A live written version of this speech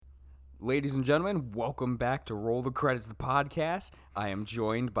Ladies and gentlemen, welcome back to Roll the Credits, the podcast. I am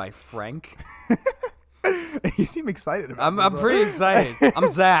joined by Frank. You seem excited about I'm pretty excited.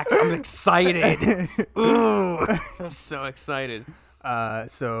 I'm Zach. I'm excited. Ooh, I'm so excited.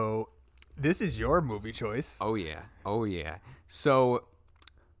 So this is your movie choice. Oh, yeah. So,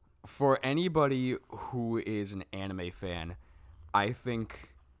 for anybody who is an anime fan, I think,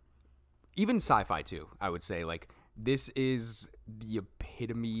 even sci-fi too, I would say, like, this is the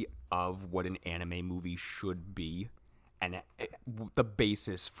epitome of what an anime movie should be and the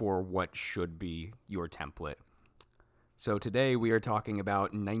basis for what should be your template. So today we are talking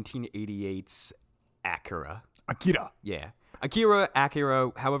about 1988's Akira. Akira. Yeah.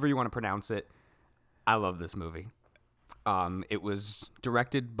 Akira, however you want to pronounce it. I love this movie. It was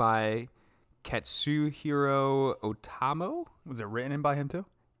directed by Katsuhiro Otomo. Was it written by him too?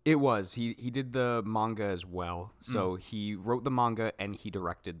 It was. He did the manga as well. So he wrote the manga and he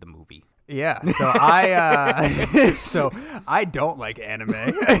directed the movie. Yeah. So I don't like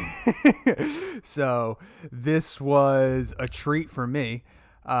anime. So this was a treat for me,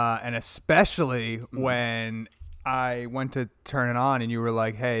 and especially when I went to turn it on and you were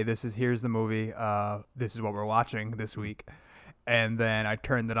like, "Hey, here's the movie. This is what we're watching this week." And then I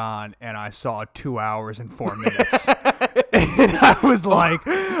turned it on and I saw 2 hours and 4 minutes. And I was like,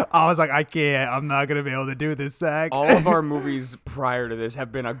 I can't. I'm not gonna be able to do this, Zach. All of our movies prior to this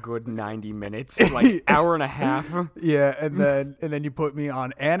have been a good 90 minutes, like hour and a half. Yeah, and then you put me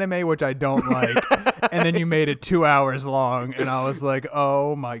on anime, which I don't like, and then you made it 2 hours long, and I was like,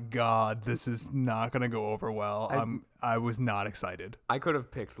 oh my god, this is not gonna go over well. I was not excited. I could have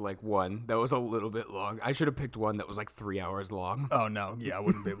picked like one that was a little bit long. I should have picked one that was like 3 hours long. Oh no, yeah, I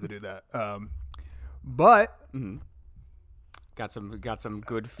wouldn't be able to do that. But. Mm-hmm. Got some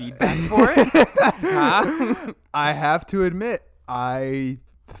good feedback for it. Huh? I have to admit, I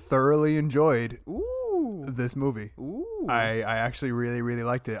thoroughly enjoyed this movie. Ooh. I actually really, really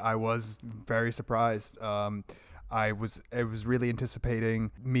liked it. I was very surprised. I was really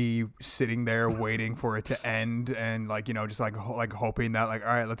anticipating me sitting there waiting for it to end and just hoping that all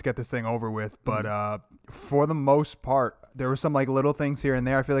right, let's get this thing over with. But for the most part, there were some little things here and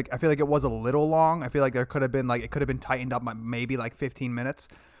there. I feel like it was a little long. I feel like there could have been it could have been tightened up maybe 15 minutes.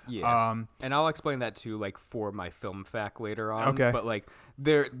 Yeah. And I'll explain that too, for my film fact later on. Okay. But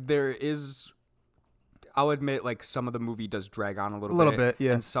there is, I'll admit, some of the movie does drag on a little bit,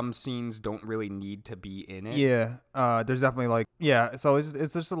 yeah. And some scenes don't really need to be in it. Yeah. There's definitely so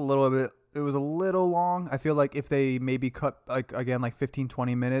it's just a little bit. It was a little long. I feel like if they maybe cut 15,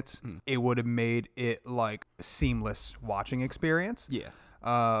 20 minutes, it would have made it seamless watching experience. Yeah.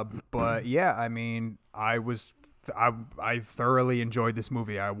 But yeah, I mean, I thoroughly enjoyed this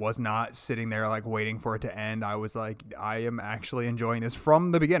movie. I was not sitting there waiting for it to end. I was I am actually enjoying this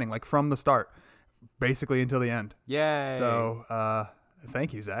from the beginning, from the start, basically until the end. Yay. So,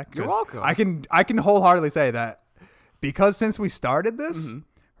 thank you, Zach. You're welcome. I can wholeheartedly say that because since we started this,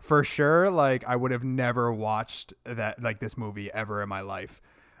 for sure, I would have never watched that this movie ever in my life.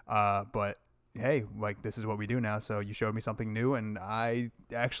 But hey, this is what we do now. So you showed me something new, and I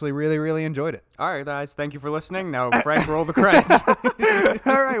actually really, really enjoyed it. All right, guys, thank you for listening. Now, Frank, roll the credits.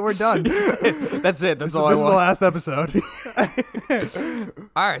 All right, we're done. That's it. That's all This I is want. the last episode.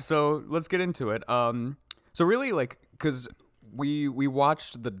 All right, so let's get into it. So really, because we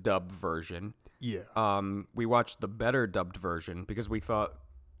watched the dubbed version. Yeah. We watched the better dubbed version because we thought,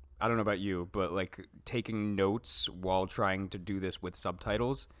 I don't know about you, but taking notes while trying to do this with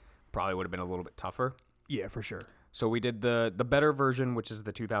subtitles probably would have been a little bit tougher. Yeah, for sure. So we did the better version, which is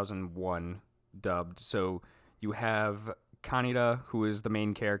the 2001 dubbed. So you have Kaneda, who is the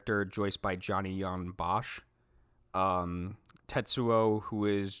main character, voiced by Johnny Yon Bosch. Tetsuo, who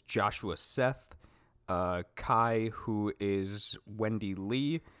is Joshua Seth. Kai, who is Wendy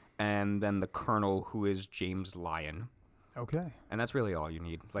Lee. And then the Colonel, who is James Lyon. Okay. And that's really all you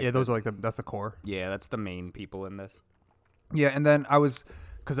need. Those are that's the core. Yeah, that's the main people in this. Yeah, and then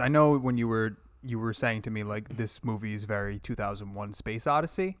because I know when you were saying to me this movie is very 2001 Space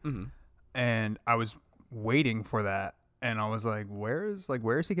Odyssey, and I was waiting for that, and I was like, where is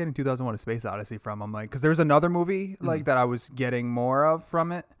he getting 2001 A Space Odyssey from? I'm because there's another movie that I was getting more of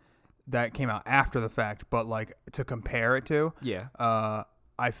from it that came out after the fact, but to compare it to,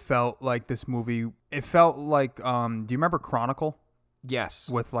 I felt like this movie. It felt do you remember Chronicle? Yes.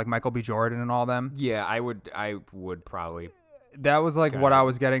 With Michael B. Jordan and all them. Yeah, I would probably. That was what I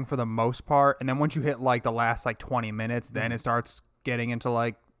was getting for the most part, and then once you hit the last 20 minutes, then it starts getting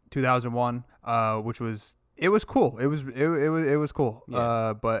into 2001, which was cool. It was cool.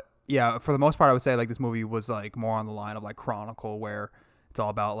 Yeah. But yeah, for the most part, I would say this movie was more on the line of Chronicle, where it's all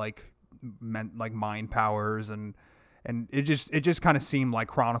about like mind powers, and it just kind of seemed like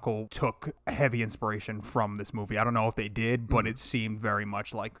Chronicle took heavy inspiration from this movie. I don't know if they did, but it seemed very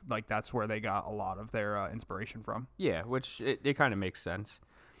much like that's where they got a lot of their inspiration from. Yeah, which it kind of makes sense.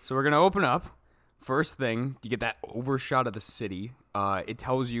 So we're gonna open up. First thing, you get that overshot of the city. It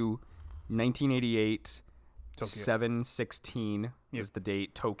tells you 1988, Tokyo. 7/16 is the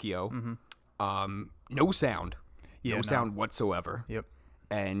date, Tokyo. Mm-hmm. No sound. Yeah, no sound whatsoever. Yep.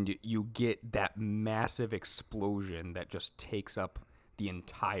 And you get that massive explosion that just takes up the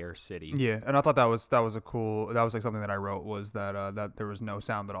entire city. Yeah, and I thought that was a cool. That was like something that I wrote, was that that there was no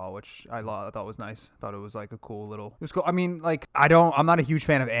sound at all, which I thought was nice. I thought it was like a cool little. It was cool. I mean, like I'm not a huge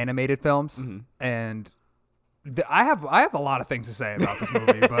fan of animated films, and I have a lot of things to say about this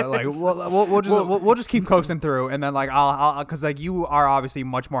movie, but like we'll just keep coasting through, and then like I'll because like you are obviously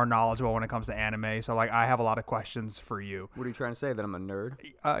much more knowledgeable when it comes to anime, so like I have a lot of questions for you. What are you trying to say? That I'm a nerd?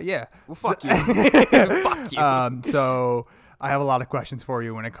 Yeah. Well, fuck you. Fuck you. So I have a lot of questions for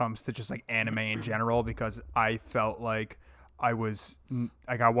you when it comes to just like anime in general, because I felt like I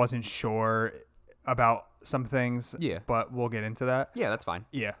wasn't sure about some things. Yeah. But we'll get into that. Yeah, that's fine.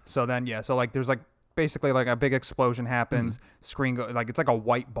 Yeah. So like there's like basically like a big explosion happens, screen like it's like a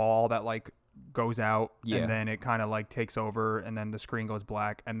white ball that like goes out, and then it kind of like takes over, and then the screen goes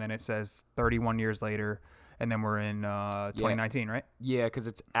black, and then it says 31 years later, and then we're in 2019, right? Yeah, because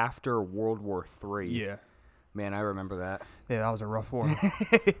it's after World War III. Yeah. Man, I remember that. Yeah, that was a rough one.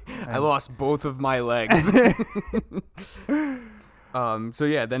 I lost both of my legs. So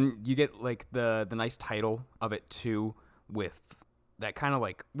yeah, then you get like the nice title of it too, with that kind of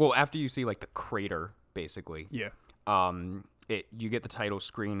like, well, after you see like the crater basically. Yeah. You get the title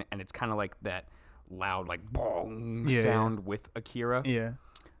screen, and it's kind of like that loud like bong Yeah, sound with Akira. Yeah.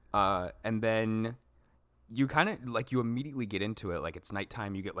 And then you kind of like, you immediately get into it. Like, it's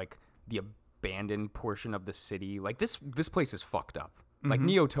nighttime. You get like the abandoned portion of the city. Like this place is fucked up. Like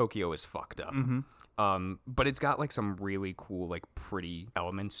Neo Tokyo is fucked up. But it's got like some really cool, like pretty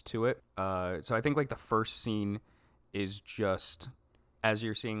elements to it. So I think like the first scene is just as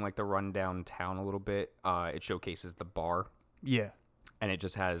you're seeing like the rundown town a little bit. It showcases the bar. Yeah. And it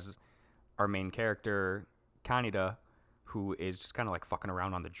just has our main character, Kaneda, who is just kind of like fucking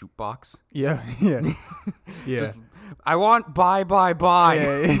around on the jukebox. Yeah. Yeah. Yeah. Just, I want Bye Bye Bye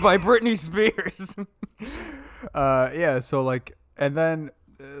Yeah. by Britney Spears. Yeah. So like, and then,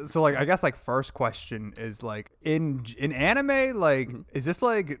 so like, I guess like first question is like in anime, like, is this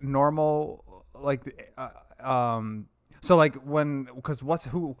like normal? Like, so like because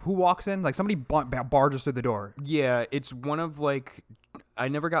who walks in? Like somebody barges through the door. Yeah, it's one of like, I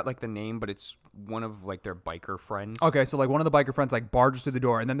never got like the name, but it's one of like their biker friends. Okay, so like one of the biker friends like barges through the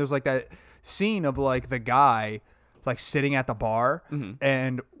door, and then there's like that scene of like the guy like sitting at the bar,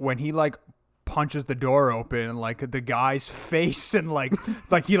 and when he like punches the door open, like the guy's face and like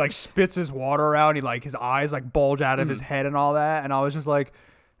like he like spits his water out, and he like his eyes like bulge out of his head and all that, and I was just like,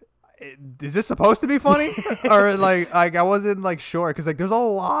 is this supposed to be funny? Or like I wasn't like sure, because like there's a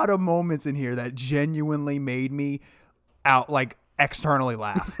lot of moments in here that genuinely made me out like externally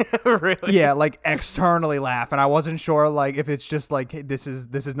laugh. Really? Yeah, like externally laugh, and I wasn't sure like if it's just like, hey, this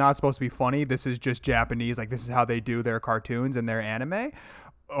is not supposed to be funny, this is just Japanese, like this is how they do their cartoons and their anime,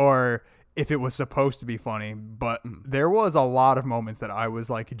 or if it was supposed to be funny. But there was a lot of moments that I was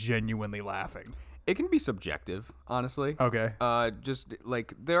like genuinely laughing. It can be subjective, honestly. Okay. Just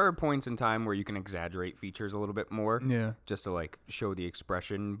like there are points in time where you can exaggerate features a little bit more. Yeah. Just to like show the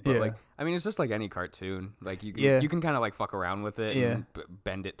expression. But Yeah. like, I mean, it's just like any cartoon. Like you can kind of like fuck around with it and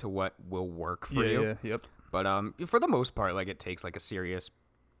bend it to what will work for you. Yeah. Yep. But for the most part, like it takes like a serious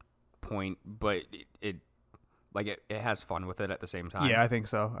point, but it like it has fun with it at the same time. Yeah, I think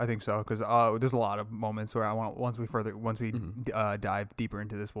so. Because there's a lot of moments where I want, once we dive deeper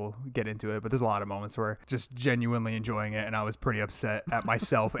into this, we'll get into it. But there's a lot of moments where just genuinely enjoying it, and I was pretty upset at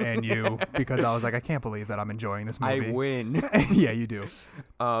myself and you, because I was like, I can't believe that I'm enjoying this movie. I win. Yeah, you do.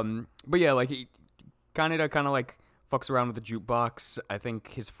 But yeah, like he kind of like fucks around with the jukebox. I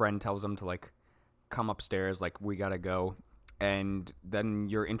think his friend tells him to like come upstairs, like we gotta go. And then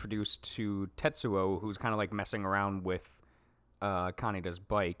you're introduced to Tetsuo, who's kind of like messing around with Kaneda's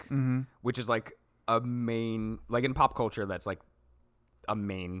bike, which is like a main, like in pop culture, that's like a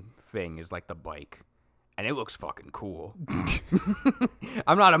main thing is like the bike. And it looks fucking cool.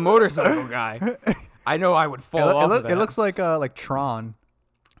 I'm not a motorcycle guy. I know I would fall off of that. It looks like Tron.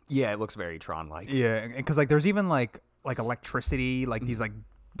 Yeah, it looks very Tron-like. Yeah, because like there's even like electricity, like these like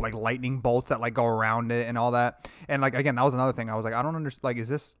lightning bolts that like go around it and all that. And like again, that was another thing. I was like, I don't understand. Like, is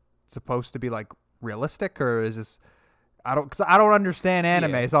this supposed to be like realistic, or is this? Cause I don't understand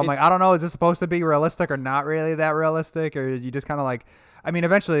anime, Yeah, so I'm like, I don't know, is this supposed to be realistic or not really that realistic, or you just kind of like, I mean,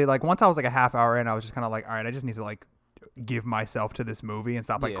 eventually, like once I was like a half hour in, I was just kind of like, all right, I just need to like give myself to this movie and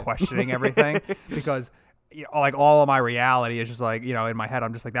stop like questioning everything because like all of my reality is just like, in my head,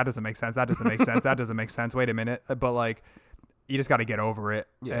 I'm just like, that doesn't make sense. That doesn't make sense. That doesn't make sense. Wait a minute. But like, you just got to get over it.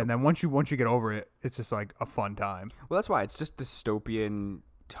 Yeah. And then once you get over it, it's just like a fun time. Well, that's why it's just dystopian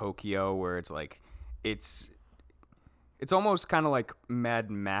Tokyo where it's like, it's almost kind of like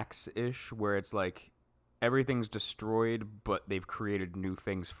Mad Max-ish where it's like everything's destroyed, but they've created new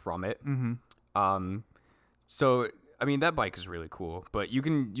things from it. Mm-hmm. So, I mean, that bike is really cool, but you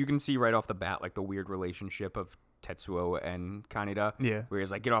can see right off the bat like the weird relationship of Tetsuo and Kaneda. Yeah. Where he's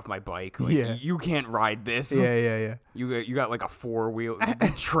like, get off my bike. Like, you can't ride this. Yeah. You got like a 4-wheel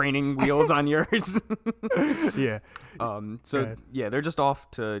training wheels on yours. Yeah. So yeah, they're just off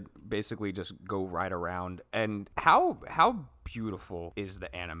to basically just go ride around. And how beautiful is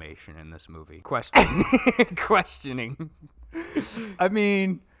the animation in this movie? Questioning. I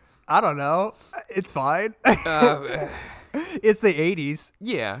mean, I don't know. It's fine. It's the 80s.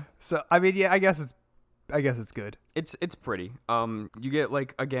 Yeah. So I mean, yeah, I guess it's good. It's pretty. You get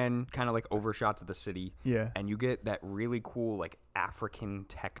like again kind of like overshots of the city. Yeah. And you get that really cool like African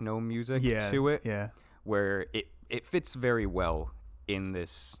techno music to it. Yeah. Where it fits very well in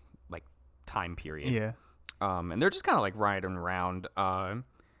this like time period. Yeah. And they're just kind of like riding around.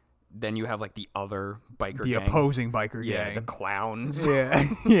 Then you have like the other biker gang. The opposing biker gang. Yeah, the clowns. Yeah.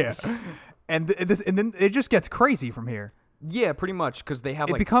 Yeah. And then it just gets crazy from here. Yeah, pretty much because they have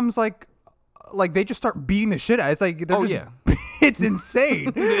it becomes like they just start beating the shit out. It's like it's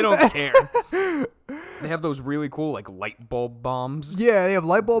insane. They don't care. They have those really cool like light bulb bombs. Yeah, they have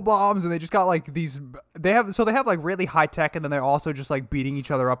light bulb bombs, and they just got like these. They have like really high tech, and then they're also just like beating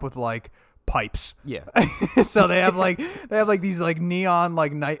each other up with like pipes. Yeah. So they have like these like neon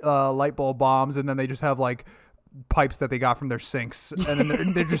like light bulb bombs, and then they just have like pipes that they got from their sinks, and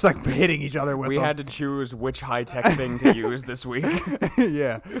then they're just like hitting each other with them. We had to choose which high tech thing to use this week.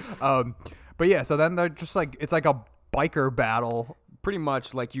 Yeah. But yeah, so then they're just like, it's like a biker battle. Pretty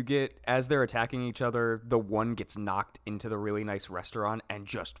much, like you get, as they're attacking each other, the one gets knocked into the really nice restaurant and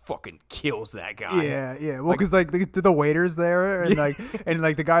just fucking kills that guy. Yeah. Well, because like the waiter's there, and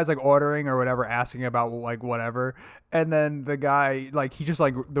like the guy's like ordering or whatever, asking about like whatever, and then the guy like he just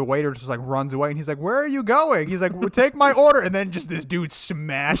like the waiter just like runs away, and he's like, "Where are you going?" He's like, well, "Take my order," and then just this dude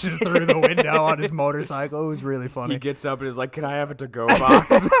smashes through the window on his motorcycle. It was really funny. He gets up and is like, "Can I have a to-go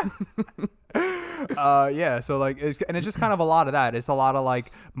box?" Yeah, so like it's just kind of a lot of that. It's a lot of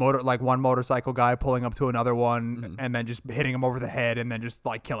like one motorcycle guy pulling up to another one and then just hitting him over the head and then just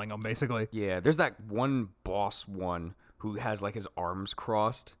like killing him basically. Yeah, there's that one boss one who has like his arms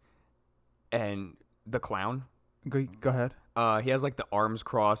crossed, and the clown. Go ahead. He has like the arms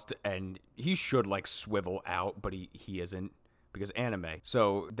crossed, and he should like swivel out, but he isn't because anime.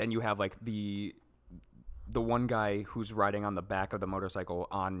 So then you have like the one guy who's riding on the back of the motorcycle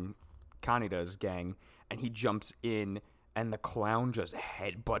on Kaneda's gang, and he jumps in, and the clown just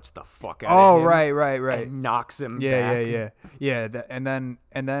headbutts the fuck out of him. Oh, right. And knocks him back. Yeah. And then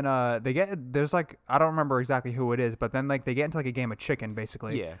they get, there's like, I don't remember exactly who it is, but then like they get into like a game of chicken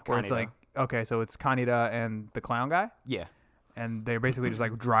basically. Yeah, where it's like, okay, so it's Kaneda and the clown guy. Yeah. And they're basically just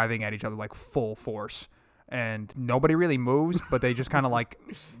like driving at each other like full force. And nobody really moves, but they just kind of like,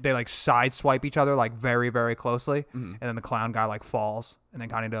 they like side swipe each other like very, very closely. Mm-hmm. And then the clown guy like falls, and then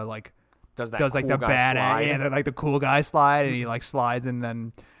Kaneda like does like the bad slide. Yeah, like the cool guy slide, and he like slides, and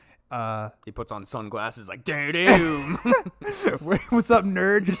then he puts on sunglasses like doom. What's up,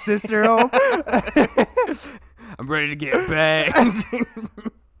 nerd? Your sister home? I'm ready to get banged.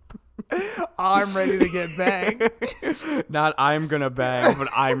 I'm ready to get banged. Not I'm gonna bang, but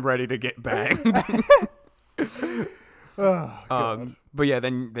I'm ready to get banged. But yeah,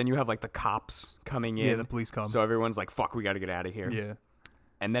 then you have like the cops coming in. Yeah, the police come. So everyone's like, "Fuck, we got to get out of here." Yeah.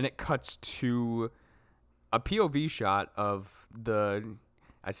 And then it cuts to a POV shot of the.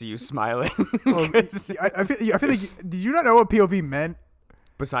 I see you smiling. I feel like. Did you not know what POV meant?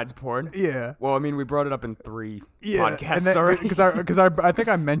 Besides porn? Yeah. Well, I mean, we brought it up in 3 podcasts already. Because I think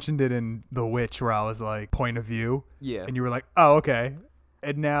I mentioned it in The Witch, where I was like, point of view. Yeah. And you were like, oh, okay.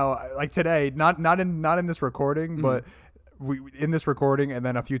 And now, like today, not in this recording, but in this recording, and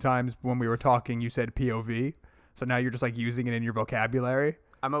then a few times when we were talking, you said POV. So now you're just like using it in your vocabulary.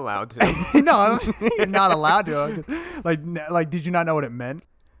 I'm allowed to. No, you're not allowed to. Like, did you not know what it meant?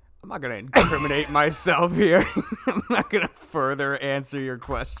 I'm not going to incriminate myself here. I'm not going to further answer your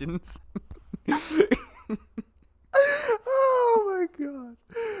questions. Oh, my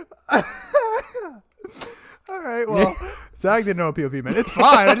God. All right, well, Zach didn't know what POV meant. It's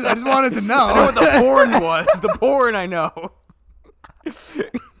fine. I just wanted to know. I know what the porn was. The porn, I know.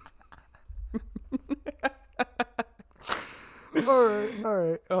 All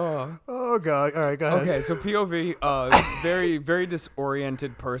right. Oh God. All right, go ahead. Okay, so POV, very, very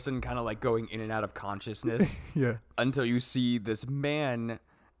disoriented person, kind of like going in and out of consciousness. Yeah. Until you see this man,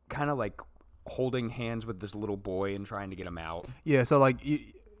 kind of like holding hands with this little boy and trying to get him out. Yeah. So like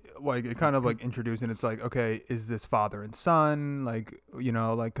it kind of like introducing. It's like, okay, is this father and son? Like, you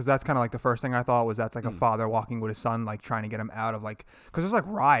know, like, because that's kind of like the first thing I thought was that's like a father walking with his son, like trying to get him out of like, because there's like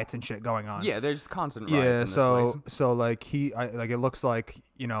riots and shit going on. Yeah, there's constant riots in this place. So like like it looks like,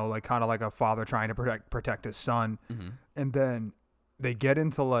 you know, like kind of like a father trying to protect his son, and then they get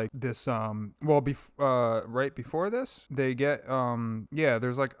into like this right before this they get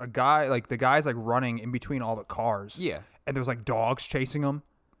there's like a guy, like the guy's like running in between all the cars. Yeah, and there's like dogs chasing him.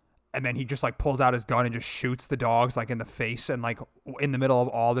 And then he just like pulls out his gun and just shoots the dogs like in the face, and like in the middle of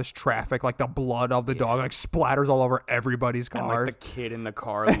all this traffic, like the blood of the dog like splatters all over everybody's car. And like the kid in the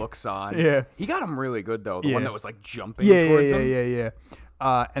car looks on. Yeah, he got him really good though. The one that was like jumping towards him.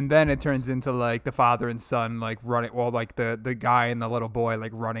 Yeah. And then it turns into like the father and son like running, well, like the guy and the little boy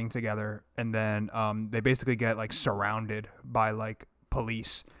like running together, and then they basically get like surrounded by like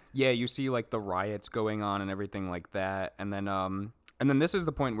police. Yeah, you see like the riots going on and everything like that, and then this is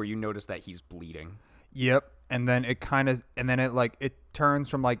the point where you notice that he's bleeding. Yep. And then it turns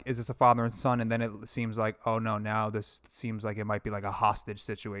from like, is this a father and son? And then it seems like, oh no, now this seems like it might be like a hostage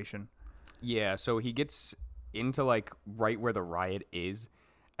situation. Yeah. So he gets into like right where the riot is,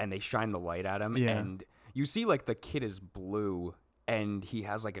 and they shine the light at him. Yeah. And you see like the kid is blue and he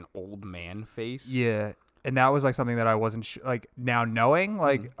has like an old man face. Yeah. And that was like something that I wasn't like now knowing,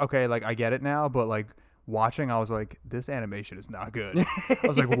 like, okay, like I get it now, but like, watching, I was like, this animation is not good. I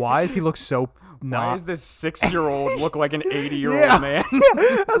was like, why does he look so why does this 6-year-old look like an 80-year-old man?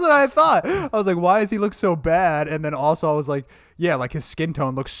 That's what I thought. I was like, why does he look so bad? And then also I was like, yeah, like his skin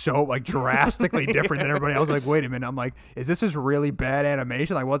tone looks so like drastically different than everybody. I was like, wait a minute. I'm like, is this just really bad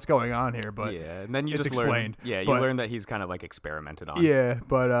animation? Like, what's going on here? But yeah, and then you it's just explained. You learn that he's kind of like experimented on. Yeah,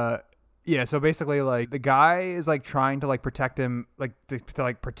 but yeah, so basically like the guy is like trying to like protect him, like to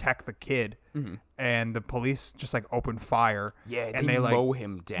like protect the kid. Mm-hmm. And the police just like open fire. Yeah, and they like mow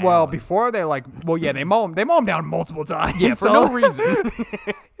him down. Well, before they like, they mow him down multiple times. Yeah, for no reason.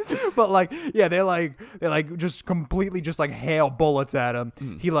 But like, yeah, they just completely just like hail bullets at him.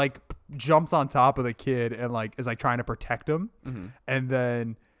 He like jumps on top of the kid and like is like trying to protect him, and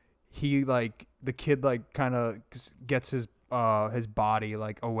then he like the kid like kind of gets his body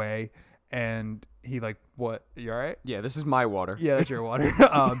like away, and he like, what, you all right? Yeah, this is my water. Yeah, that's your water.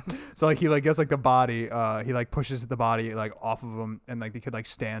 So like he like gets like the body, he like pushes the body like off of him, and like the kid like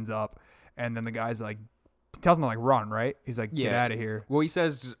stands up, and then the guy's like tells him to like run, right? He's like, get out of here. Well, he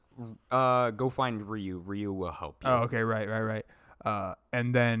says, go find Ryu. Ryu will help you. Oh, okay, right.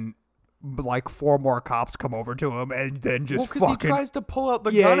 And then like 4 more cops come over to him, and then just because he tries to pull out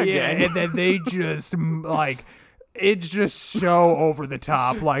the gun again. And then they just like. It's just so over the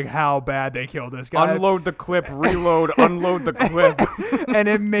top, like how bad they killed this guy. Unload the clip, reload, unload the clip. And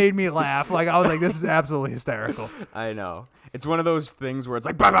it made me laugh. Like, I was like, this is absolutely hysterical. I know. It's one of those things where it's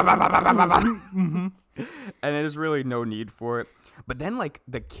like, bah, bah, bah, bah, bah, bah, bah. And there's really no need for it. But then, like,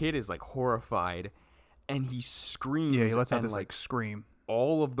 the kid is, like, horrified, and he screams. Yeah, he lets out this, like, scream.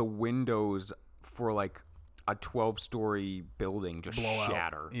 All of the windows for, like, a 12-story building just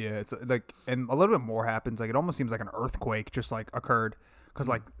shatter. Yeah, it's like, and a little bit more happens. Like, it almost seems like an earthquake just like occurred, because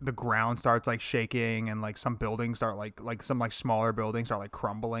like the ground starts like shaking, and like some buildings start like some like smaller buildings start like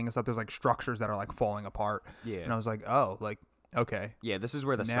crumbling and stuff. There's like structures that are like falling apart. Yeah, and I was like, oh, like, okay. Yeah, this is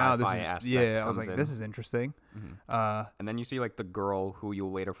where the sci-fi aspect I was comes like, in. this is interesting. Mm-hmm. And then you see like the girl who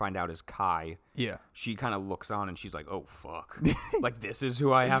you'll later find out is Kai. Yeah, she kind of looks on and she's like, oh fuck, like this is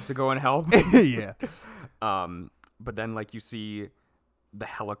who I have to go and help. Yeah. But then like you see the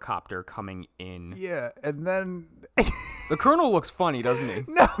helicopter coming in. Yeah, and then the Colonel looks funny, doesn't he?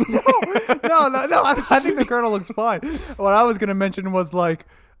 No. I think the Colonel looks fine. What I was gonna mention was like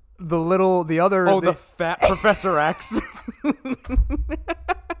the fat Professor X.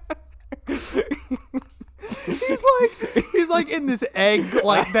 He's like in this egg,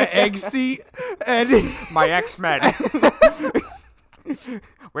 like the egg seat, and my X-Men.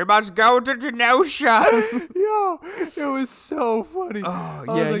 We're about to go to Genosha. Yo, it was so funny. Oh,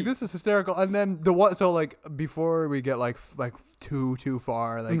 I was like, this is hysterical. And then so like before we get like too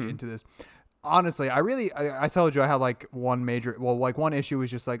far like into this, honestly, I told you I had like one issue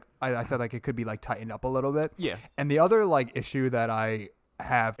was just like I said like it could be like tightened up a little bit. Yeah. And the other like issue that I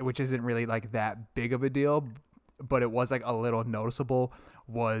have, which isn't really like that big of a deal, but it was like a little noticeable,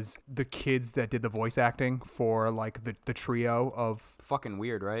 was the kids that did the voice acting for like the trio of Fucking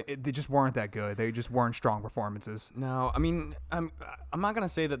weird, right? they just weren't that good. They just weren't strong performances. No, I mean, I'm not gonna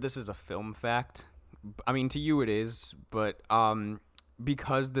say that this is a film fact. I mean, to you it is, but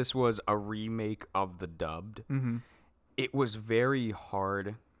because this was a remake of the dubbed, it was very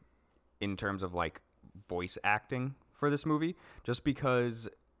hard in terms of like voice acting for this movie, just because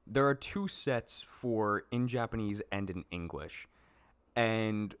there are 2 sets for in Japanese and in English,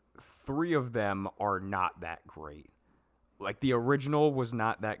 and 3 of them are not that great. Like, the original was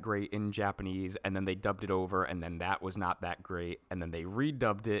not that great in Japanese, and then they dubbed it over, and then that was not that great, and then they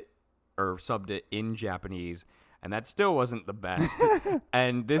redubbed it or subbed it in Japanese, and that still wasn't the best.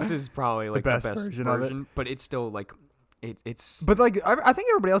 And this is probably like the best version of it. But it's still like it's. But like I think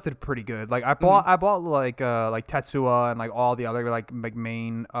everybody else did pretty good. Like I bought like Tetsuo and like all the other like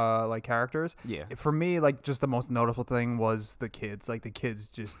main like characters. Yeah. For me, like just the most noticeable thing was the kids. Like the kids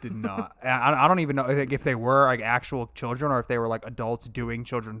just did not. I don't even know if they were like actual children or if they were like adults doing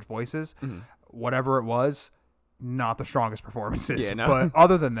children's voices. Whatever it was, not the strongest performances. Yeah, no. But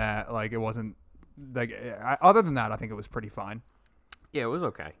other than that, like it wasn't like. Other than that, I think it was pretty fine. Yeah, it was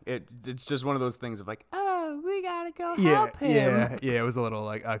okay. It's just one of those things of like, oh, we gotta go Yeah, help him. yeah. It was a little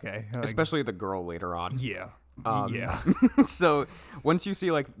like okay, like, Especially the girl later on. yeah. So once you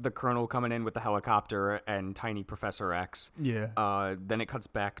see like the Colonel coming in with the helicopter and tiny Professor X, then it cuts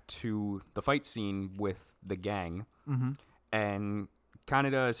back to the fight scene with the gang, and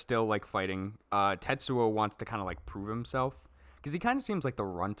Kaneda is still like fighting. Tetsuo wants to kind of like prove himself because he kind of seems like the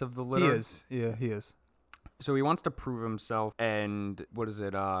runt of the litter. He is. Yeah, he is. So he wants to prove himself, and what is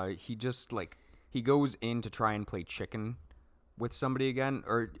it? He just like he goes in to try and play chicken with somebody again,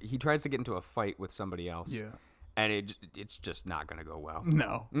 or he tries to get into a fight with somebody else. Yeah. And it's just not gonna go well.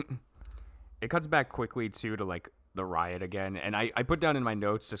 No. It cuts back quickly too to like the riot again, and I put down in my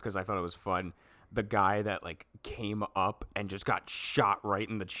notes just because I thought it was fun. The guy that like came up and just got shot right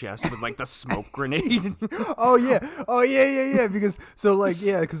in the chest with like the smoke grenade. Oh yeah. Because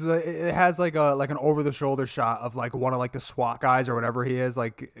because it has like an over the shoulder shot of like one of like the SWAT guys or whatever he is,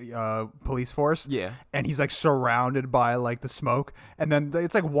 like police force. Yeah. And he's like surrounded by like the smoke, and then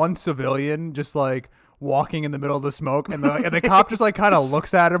it's like one civilian just like walking in the middle of the smoke, and the cop just like kind of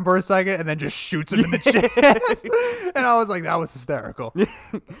looks at him for a second and then just shoots him in the chest. And I was like, that was hysterical.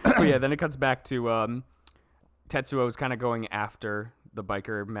 But yeah, then it cuts back to Tetsuo's kind of going after the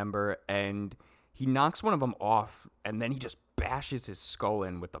biker member, and he knocks one of them off, and then he just bashes his skull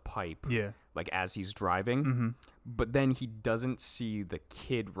in with the pipe. Yeah. Like as he's driving. But then he doesn't see the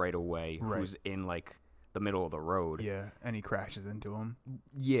kid right away, who's in like the middle of the road. Yeah, and he crashes into him.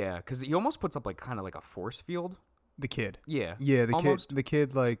 Yeah, because he almost puts up like kind of like a force field. The kid. Yeah. Yeah, almost. the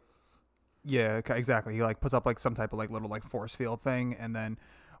kid like, yeah, exactly. He like puts up like some type of like little like force field thing, and then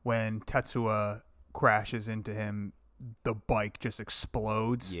when Tetsuo crashes into him, the bike just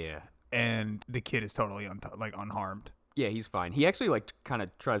explodes. Yeah. And the kid is totally unharmed. Yeah, he's fine. He actually like kind of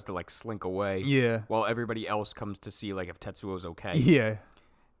tries to like slink away. Yeah. While everybody else comes to see like if Tetsuo's okay. Yeah.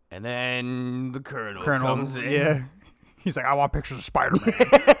 And then the Colonel comes in. Yeah. He's like, I want pictures of Spider-Man.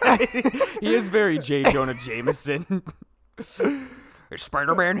 He is very J. Jonah Jameson. Is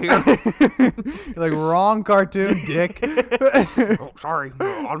Spider-Man here? You're like, wrong cartoon, dick. Oh, sorry.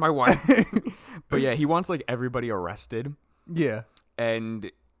 On my way. But yeah, he wants like everybody arrested. Yeah.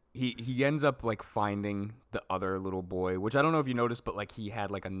 And he ends up like finding the other little boy, which I don't know if you noticed, but like he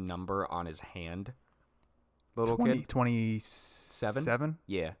had like a number on his hand. Little kid. 27?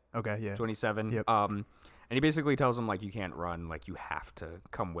 Yeah. Okay, yeah. 27. Yep. And he basically tells him like, you can't run, like you have to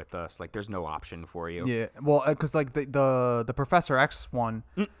come with us, like there's no option for you. Yeah. Well, because like the Professor X one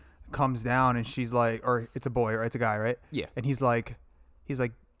comes down, and she's like, or it's a boy, or it's a guy, right? Yeah. And he's like,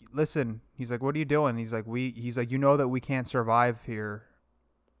 listen. He's like, what are you doing? He's like, you know that we can't survive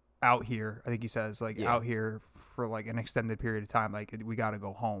out here. I think he says like out here for like an extended period of time. Like we got to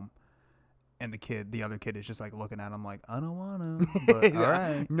go home. And the other kid is just like looking at him like, I don't want to, but all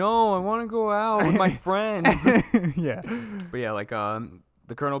right. No, I want to go out with my friends. Yeah. But yeah, like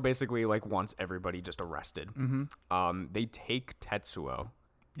the Colonel basically like wants everybody just arrested. They take Tetsuo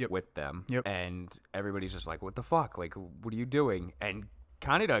with them. Yep. And everybody's just like, what the fuck? Like, what are you doing? And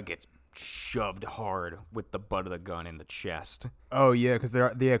Kaneda gets shoved hard with the butt of the gun in the chest. Oh yeah, because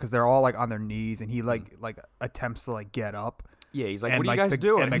they're all like on their knees, and he like attempts to like get up. Yeah, he's like, what are you guys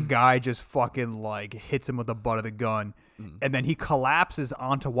doing? And the guy just fucking like hits him with the butt of the gun, and then he collapses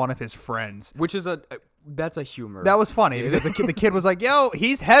onto one of his friends. Which is that's a humor. That was funny because the kid was like, yo,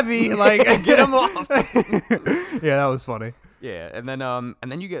 he's heavy, like get him off. Yeah, that was funny. Yeah, and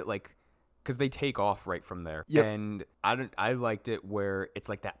then you get like, because they take off right from there. Yep. And I liked it where it's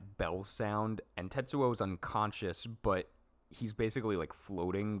like that bell sound, and Tetsuo's unconscious, but he's basically like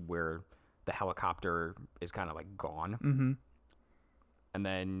floating where the helicopter is kind of like gone. Mm-hmm. And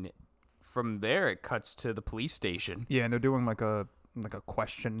then from there it cuts to the police station. Yeah, and they're doing like a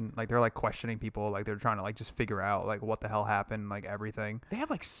question, like they're like questioning people, like they're trying to like just figure out like what the hell happened, like everything. They have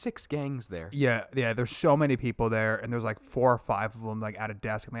like 6 gangs there. Yeah, there's so many people there, and there's like 4 or 5 of them like at a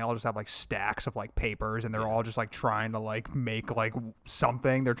desk, and they all just have like stacks of like papers, and they're all just like trying to like make like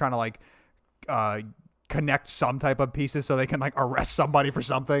something. They're trying to like connect some type of pieces so they can like arrest somebody for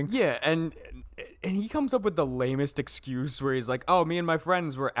something. Yeah, and he comes up with the lamest excuse where he's like, "Oh, me and my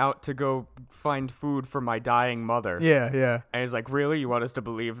friends were out to go find food for my dying mother." Yeah. And he's like, "Really? You want us to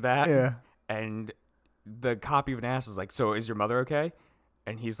believe that?" Yeah. And the cop even asks, like, "So is your mother okay?"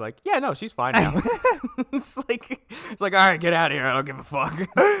 And he's like, "Yeah, no, she's fine now." it's like, all right, get out of here. I don't give a fuck.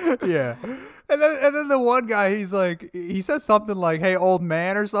 Yeah. And then the one guy, he's like, he says something like, "Hey, old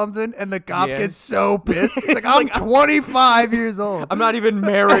man," or something, and the cop gets so pissed. He's like, "I'm 25 years old. I'm not even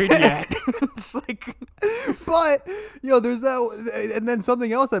married yet." It's like, but there's that, and then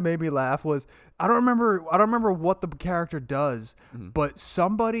something else that made me laugh was I don't remember what the character does, but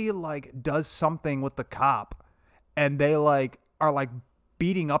somebody like does something with the cop, and they like are like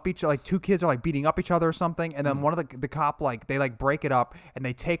beating up each, like 2 kids are like beating up each other or something, and then one of the cop, like they like break it up, and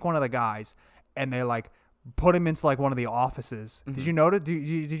they take one of the guys and they like put him into like one of the offices. Did you notice? Do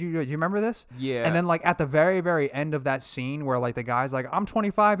you remember this? Yeah. And then like at the very, very end of that scene where like the guy's like, "I'm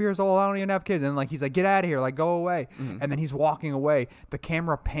 25 years old, I don't even have kids," and like he's like, "Get out of here, like go away." And then he's walking away. The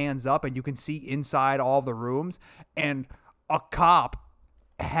camera pans up and you can see inside all of the rooms, and a cop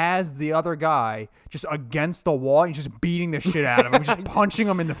has the other guy just against the wall and just beating the shit out of him, just punching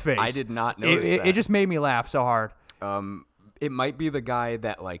him in the face. I did not notice that. It just made me laugh so hard. It might be the guy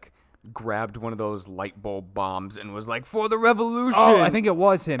that like grabbed one of those light bulb bombs and was like, "For the revolution." Oh, I think it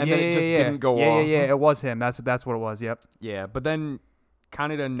was him. And yeah, then it just yeah. didn't go off. Yeah, it was him. That's what it was. Yep. Yeah, but then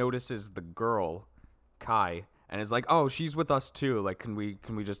Kaneda notices the girl, Kai, and is like, "Oh, she's with us too. Like, can we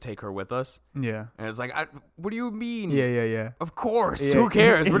just take her with us?" Yeah. And it's like, "What do you mean?" Yeah. Of course. Yeah. Who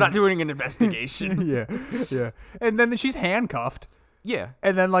cares? We're not doing an investigation. Yeah. And then she's handcuffed. Yeah.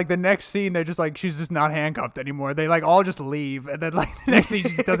 And then like the next scene, they're just like, she's just not handcuffed anymore. They like all just leave, and then like the next scene, she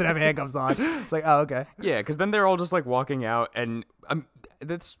just doesn't have handcuffs on. It's like, oh, okay. Yeah, because then they're all just like walking out, and at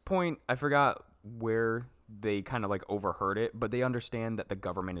this point, I forgot where they kind of like overheard it, but they understand that the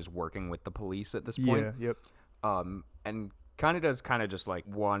government is working with the police at this point. Yeah. Yep. And Kaneda's kind of just like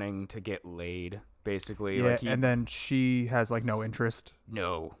wanting to get laid, basically. Yeah. Like And then she has like no interest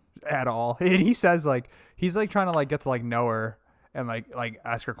no. at all. And he says like he's like trying to like get to like know her and like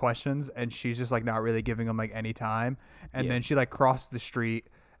ask her questions, and she's just like not really giving him like any time. And then she like crosses the street,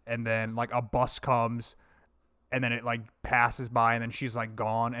 and then like a bus comes, and then it like passes by, and then she's like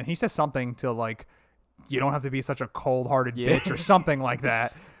gone. And he says something to like, "You don't have to be such a cold-hearted bitch," or something like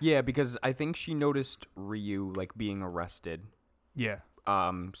that. Yeah, because I think she noticed Ryu like being arrested. Yeah.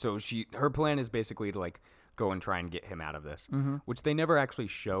 So her plan is basically to like go and try and get him out of this, which they never actually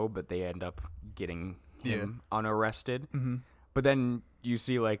show, but they end up getting him unarrested. But then you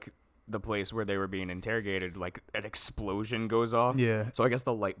see like the place where they were being interrogated, like an explosion goes off. Yeah. So I guess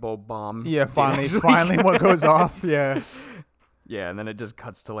the light bulb bomb. Yeah. Finally, what goes off? Yeah. Yeah, and then it just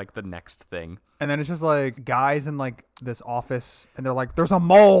cuts to like the next thing. And then it's just like guys in like this office, and they're like, "There's a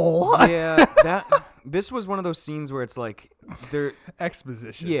mole." Yeah, this was one of those scenes where it's like there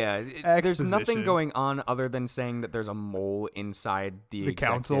Exposition. Yeah, there's nothing Exposition. going on other than saying that there's a mole inside the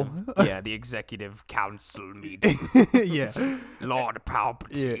council. Yeah, the executive council meeting. Yeah. Lord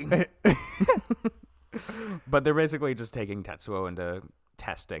Palpatine. But they're basically just taking Tetsuo into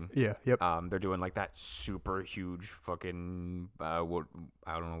testing. Yeah. Yep. They're doing like that super huge fucking what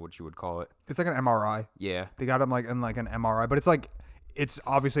I don't know what you would call it. It's like an MRI. Yeah. They got him like in like an MRI, but it's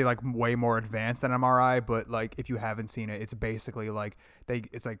obviously like way more advanced than MRI. But like if you haven't seen it, it's basically like they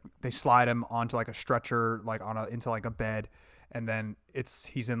slide him onto like a stretcher, like into like a bed, and then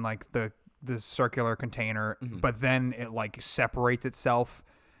he's in like the circular container, but then it like separates itself.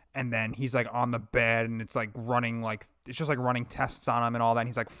 And then he's like on the bed, and it's like running, like it's just like running tests on him and all that. And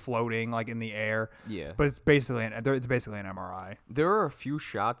he's like floating like in the air. Yeah. But it's basically an MRI. There are a few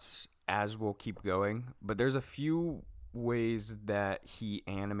shots as we'll keep going, but there's a few ways that he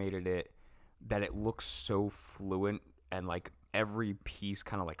animated it that it looks so fluent, and like every piece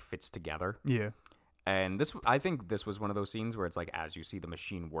kind of like fits together. Yeah. And I think this was one of those scenes where it's like, as you see the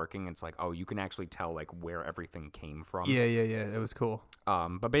machine working, it's like, oh, you can actually tell like where everything came from. Yeah. It was cool.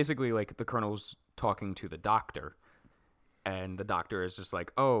 But basically, like the Colonel's talking to the doctor, and the doctor is just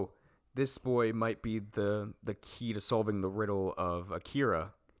like, oh, this boy might be the key to solving the riddle of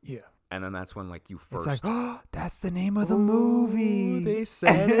Akira. Yeah. And then that's when, like, you first... It's like, oh, that's the name of the movie. They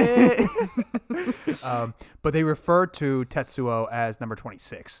said it. But they refer to Tetsuo as number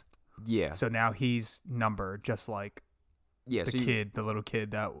 26. Yeah. So now he's numbered just like the little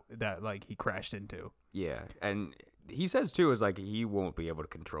kid that like he crashed into. Yeah. And he says, too, is like, he won't be able to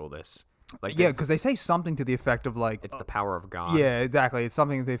control this. Like, yeah, because they say something to the effect of like... It's the power of God. Yeah, exactly. It's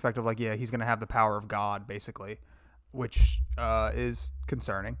something to the effect of like, yeah, he's going to have the power of God, basically, which is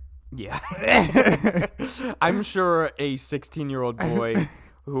concerning. Yeah. I'm sure a 16-year-old boy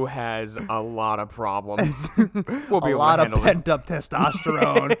who has a lot of problems will be able to handle a lot of pent-up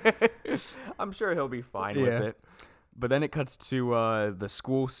testosterone. I'm sure he'll be fine with it. But then it cuts to the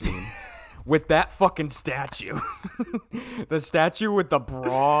school scene with that fucking statue. The statue with the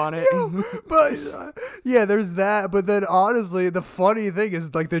bra on it. But there's that. But then honestly, the funny thing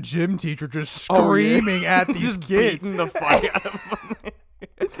is like the gym teacher just screaming at these just kids. Beating the fuck out of them.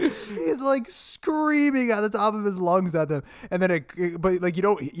 He's like screaming at the top of his lungs at them, and then but like you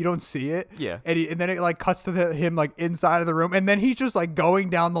don't see it. Yeah. And then it like cuts to him like inside of the room, and then he's just like going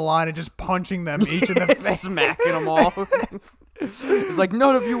down the line and just punching them each in the face, smacking them all. It's like,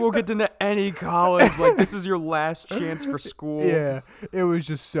 none of you will get into any college. Like, this is your last chance for school. Yeah, it was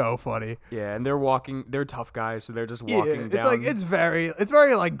just so funny. Yeah, and they're tough guys, so they're just walking down. It's like it's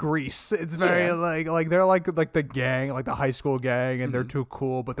very like Grease. It's very like they're like the gang, like the high school gang, and they're too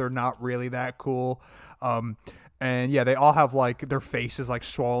cool, but they're not really that cool. And yeah, they all have like their faces like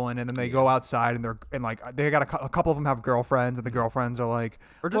swollen, and then they go outside and like they got a couple of them have girlfriends, and the girlfriends are like,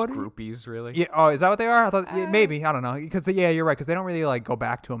 or just groupies, really. Yeah. Oh, is that what they are? I thought maybe, I don't know, because you're right, because they don't really like go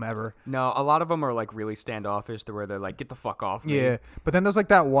back to them ever. No, a lot of them are like really standoffish to where they're like, get the fuck off me. Yeah, but then there's like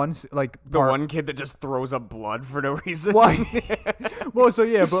that one like one kid that just throws up blood for no reason. Why? Well, so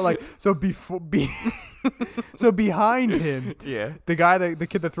yeah, but like so so behind him, the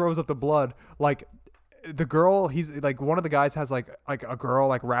kid that throws up the blood, like. The girl, he's like, one of the guys has like a girl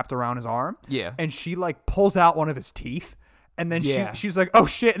like wrapped around his arm. Yeah. And she like pulls out one of his teeth. And then she's like, oh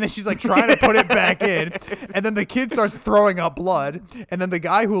shit. And then she's like trying to put it back in. And then the kid starts throwing up blood. And then the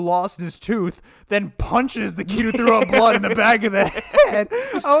guy who lost his tooth then punches the kid who threw up blood in the back of the head.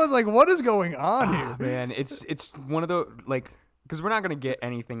 I was like, what is going on here? Man, it's one of the like... Because we're not gonna get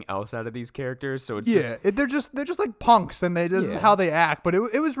anything else out of these characters, so it's they're just like punks, and this is how they act. But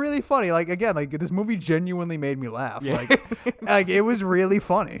it was really funny. Like again, like this movie genuinely made me laugh. Yeah. Like it was really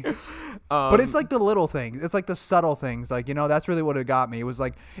funny. But it's like the little things. It's like the subtle things. Like, you know, that's really what it got me. It was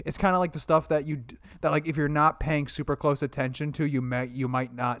like it's kind of like the stuff that like if you're not paying super close attention to, you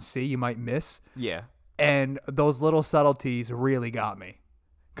might not see, you might miss. Yeah. And those little subtleties really got me.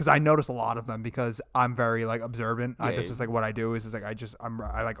 Because I notice a lot of them because I'm very like observant. This is like what I do is like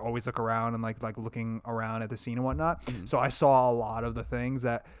I like always look around and like looking around at the scene and whatnot. Mm-hmm. So I saw a lot of the things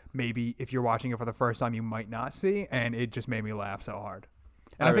that maybe if you're watching it for the first time you might not see, and it just made me laugh so hard.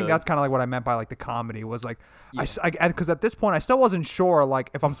 And I think that's kind of like what I meant by like the comedy was like, because at this point I still wasn't sure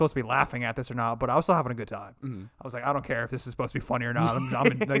like if I'm supposed to be laughing at this or not, but I was still having a good time. Mm-hmm. I was like, I don't care if this is supposed to be funny or not. I'm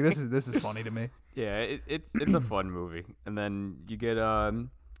like this is funny to me. Yeah, it's a fun movie, and then you get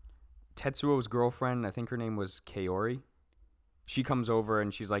Tetsuo's girlfriend, I think her name was Kaori. She comes over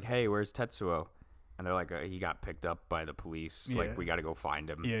and she's like, hey, where's Tetsuo? And they're like, he got picked up by the police. Yeah. Like, we got to go find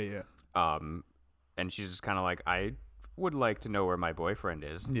him. Yeah. And she's just kind of like, I would like to know where my boyfriend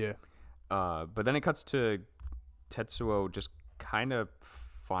is. Yeah. But then it cuts to Tetsuo just kind of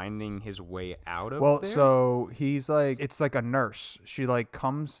finding his way out of there. So he's like, it's like a nurse. She like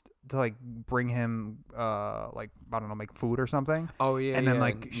comes to like bring him like I don't know, make food or something. Oh yeah. And then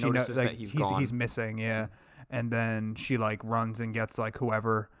like she knows like he's missing. Yeah. And then she like runs and gets like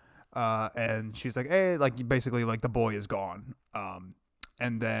whoever, and she's like, hey, like basically like the boy is gone.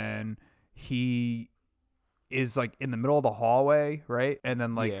 And then he is like in the middle of the hallway, right? And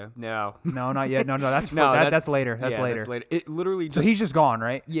then like no, not yet. No, that's that's later. That's later. It literally just, so he's just gone,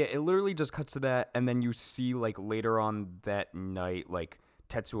 right? Yeah, it literally just cuts to that, and then you see like later on that night, like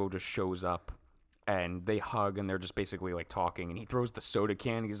Tetsuo just shows up, and they hug, and they're just basically like talking, and he throws the soda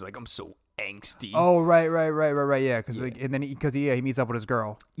can. He's like, I'm so angsty. Oh, right. Yeah, because and then he meets up with his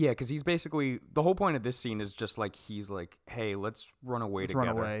girl. Yeah, because he's basically the whole point of this scene is just like he's like, hey, let's run away together.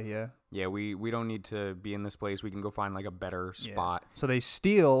 Run away, yeah. Yeah, we don't need to be in this place. We can go find like a better spot. So they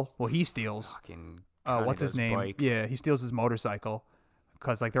steal. Well, he steals. Fucking. What's his name? Bike. Yeah, he steals his motorcycle.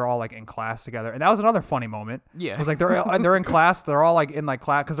 Because like they're all like in class together, and that was another funny moment. Yeah, because like they're in class, they're all like in like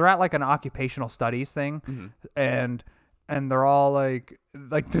class because they're at like an occupational studies thing, and they're all like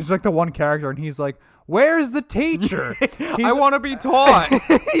there's like the one character, and he's like, where's the teacher? I want to be taught.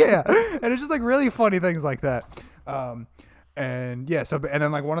 Yeah, and it's just like really funny things like that. And yeah, so and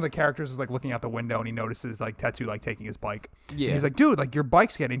then like one of the characters is like looking out the window and he notices like Tetsu like taking his bike. Yeah. And he's like, dude, like your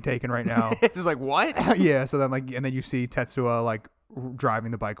bike's getting taken right now. It's like, what? Yeah. So then like, and then you see Tetsuo like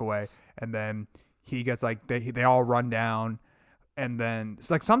driving the bike away, and then he gets like they all run down, and then it's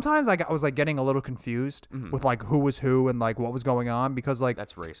like sometimes like I was like getting a little confused with like who was who and like what was going on, because like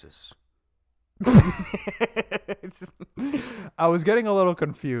That's racist. I was getting a little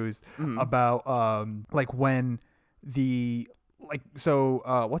confused about like when the like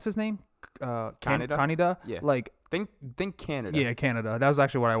so what's his name? Kaneda? Yeah. Like think Canada. yeah, Canada. That was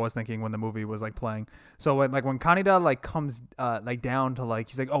actually what I was thinking when the movie was like playing. So when Kaneda like comes like down to like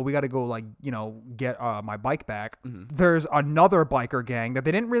he's like, oh, we got to go like get my bike back. There's another biker gang that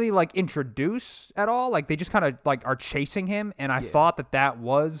they didn't really like introduce at all. Like they just kind of like are chasing him, and I thought that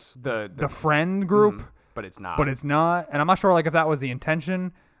was the friend group, but it's not. But it's not, and I'm not sure like if that was the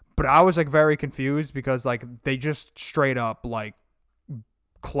intention. But I was like very confused because like they just straight up like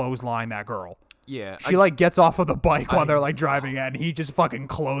clothesline that girl. Yeah. She like gets off of the bike while they're like driving at, and he just fucking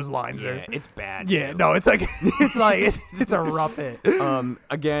clotheslines her. Yeah, it's bad. Yeah, too. No, it's like it's a rough hit.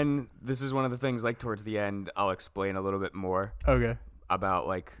 Again, this is one of the things like towards the end I'll explain a little bit more. Okay. About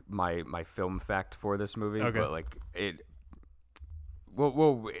like my film fact for this movie. Okay. But like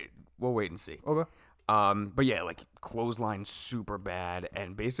we'll wait and see. Okay. But yeah, like clothesline super bad,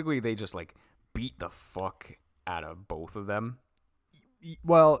 and basically they just like beat the fuck out of both of them.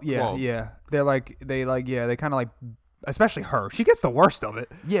 Well, yeah. They kind of like, especially her. She gets the worst of it.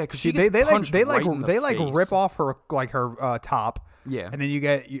 Yeah, because they rip off her like her top. Yeah, and then you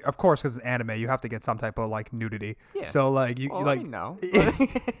get, of course, because it's anime, you have to get some type of like nudity. Yeah. So like you like I know.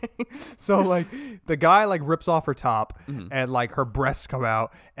 So like the guy like rips off her top and like her breasts come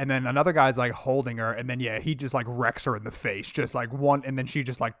out, and then another guy's like holding her, and then he just like wrecks her in the face, just like one, and then she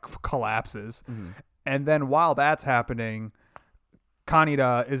just like collapses. And then while that's happening,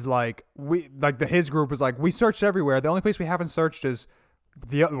 Kaneda is like, his group is like, we searched everywhere. The only place we haven't searched is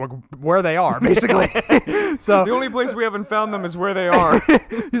where they are, basically. So the only place we haven't found them is where they are.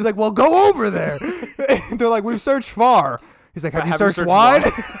 He's like, well, go over there. They're like, we've searched far. He's like, have you searched wide?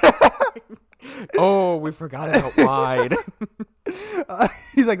 Oh, we forgot about wide.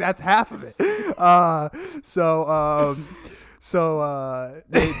 He's like, that's half of it.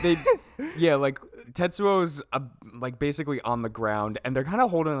 Yeah, like Tetsuo's like basically on the ground, and they're kind of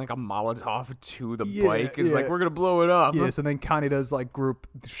holding like a Molotov to the bike. It's like, we're gonna blow it up. Yeah. So then Kaneda's like group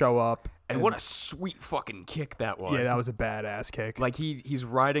show up, and what a sweet fucking kick that was. Yeah, that was a badass kick. Like he's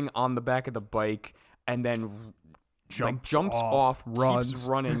riding on the back of the bike, and then jumps off, runs, keeps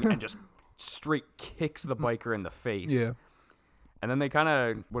running, and just straight kicks the biker in the face. Yeah. And then they kind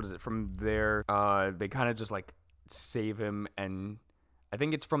of, from there, they kind of just like save him, and I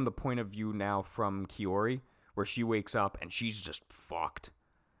think it's from the point of view now from Kiori, where she wakes up and she's just fucked.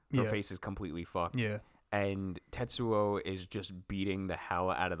 Her face is completely fucked. Yeah. And Tetsuo is just beating the hell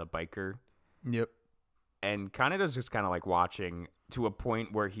out of the biker. Yep. And Kaneda's just kind of like watching to a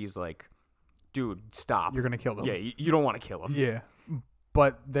point where he's like, dude, stop. You're going to kill them. Yeah, you don't want to kill him. Yeah.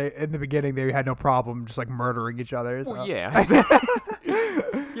 But they in the beginning, they had no problem just like murdering each other. So. Well, yeah.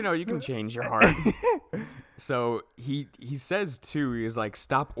 You can change your heart. So he says too, he's like,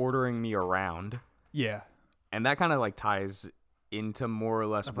 stop ordering me around. Yeah. And that kind of like ties into more or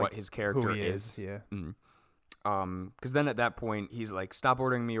less what like his character who he is. Yeah. Because then at that point he's like, stop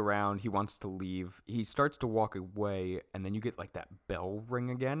ordering me around. He wants to leave. He starts to walk away, and then you get like that bell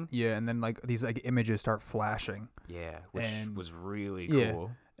ring again. Yeah, and then like these like images start flashing. Yeah, which was really cool. Yeah.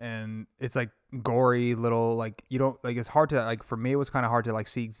 And it's like gory little, like you don't like, it's hard to like, for me it was kind of hard to like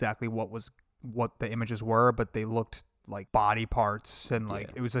see exactly what the images were, but they looked like body parts, and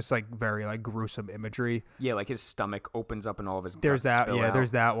like it was just like very like gruesome imagery. Yeah, like his stomach opens up and all of his there's guts that spill yeah out.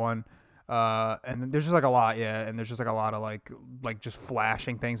 There's that one. And then there's just like a lot, and there's just like a lot of like just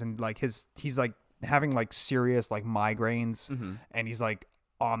flashing things, and like he's like having like serious like migraines, and he's like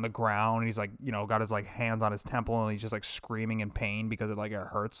on the ground, and he's like got his like hands on his temple, and he's just like screaming in pain because it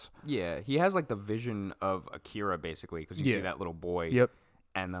hurts. Yeah, he has like the vision of Akira basically, because you see that little boy. Yep.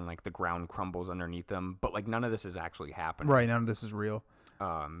 And then like the ground crumbles underneath him, but like none of this is actually happening. Right, none of this is real.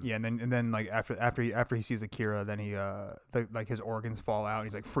 Yeah, and then like after he sees Akira, then he like his organs fall out, and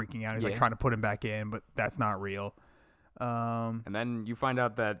he's like freaking out. He's like trying to put him back in, but that's not real. And then you find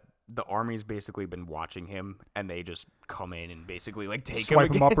out that the army's basically been watching him, and they just come in and basically like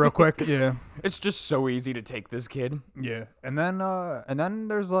swipe him up real quick. Yeah, it's just so easy to take this kid. Yeah, and then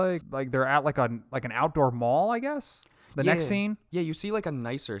there's like they're at like an outdoor mall, I guess. The next scene. Yeah, you see like a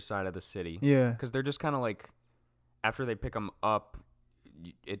nicer side of the city. Yeah. Because they're just kind of like, after they pick them up,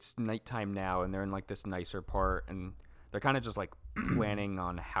 it's nighttime now, and they're in like this nicer part, and they're kind of just like planning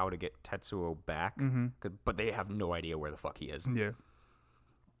on how to get Tetsuo back, but they have no idea where the fuck he is. Yeah.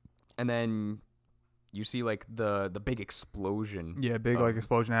 And then you see like the big explosion. Yeah, big like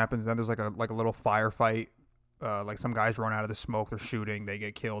explosion happens. Then there's like a little firefight. Like some guys run out of the smoke. They're shooting. They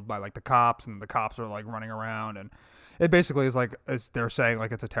get killed by like the cops, and the cops are like running around. And it basically is like they're saying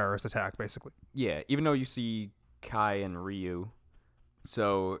like it's a terrorist attack, basically. Yeah, even though you see Kai and Ryu.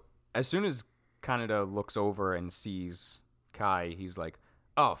 So as soon as Kaneda looks over and sees Kai, he's like,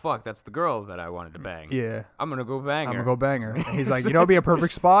 "Oh fuck, that's the girl that I wanted to bang. Yeah, I'm gonna go bang her. I'm gonna go bang her." And he's like, "You know, it'd be a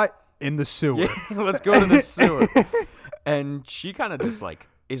perfect spot in the sewer. Yeah, let's go to the sewer." And she kind of just like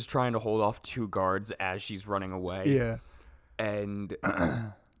is trying to hold off two guards as she's running away. Yeah, and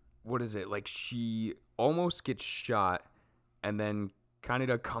what is it? Like she almost gets shot, and then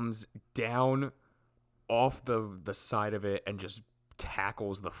Kaneda comes down off the side of it and just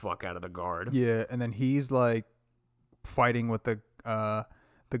tackles the fuck out of the guard. Yeah, and then he's like fighting with the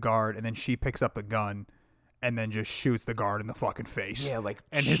guard, and then she picks up the gun and then just shoots the guard in the fucking face. Yeah, like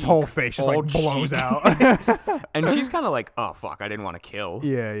and his whole face just like blows cheek. out. And she's kind of like, "Oh fuck, I didn't want to kill."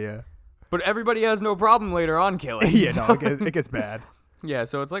 Yeah. But everybody has no problem later on killing. Yeah, so. no, it gets bad. Yeah,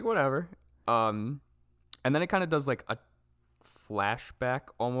 so it's like whatever. And then it kind of does like a flashback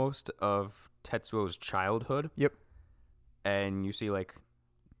almost of Tetsuo's childhood. Yep. And you see like,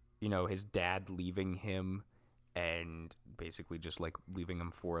 you know, his dad leaving him and basically just like leaving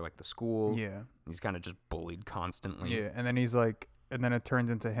him for like the school. Yeah. He's kind of just bullied constantly. Yeah, and then he's like, and then it turns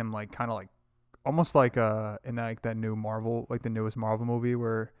into him like kind of like almost like in that new Marvel, like the newest Marvel movie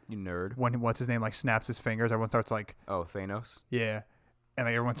where You nerd. when what's his name like snaps his fingers, everyone starts like, Oh, Thanos. yeah, and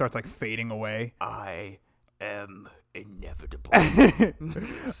like everyone starts like fading away. I am inevitable.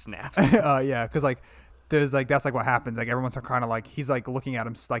 Snaps. Yeah, because like there's like that's like what happens. Like everyone's kind of like he's like looking at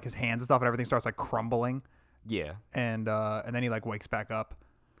him like his hands and stuff, and everything starts like crumbling. Yeah. And then he like wakes back up.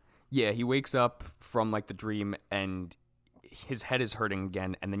 Yeah, he wakes up from like the dream and his head is hurting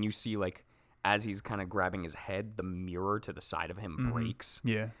again, and then you see like as he's kind of grabbing his head, the mirror to the side of him breaks.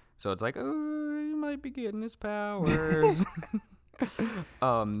 Yeah. So it's like, oh, he might be getting his powers.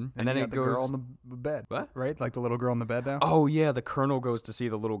 And then you it got goes. the girl on the bed. What? Right? Like the little girl on the bed now. Oh yeah, the Colonel goes to see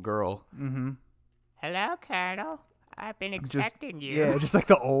the little girl. Mm-hmm. Hello, Colonel. I've been expecting you. Yeah, just like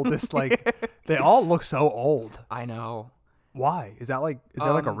the oldest. Like they all look so old. I know. Why? Is there like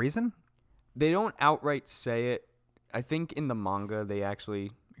a reason? They don't outright say it. I think in the manga they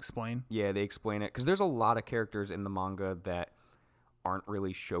actually Explain. Yeah, they explain it because there's a lot of characters in the manga that aren't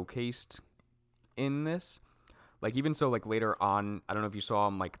really showcased in this. Like even so, like later on, I don't know if you saw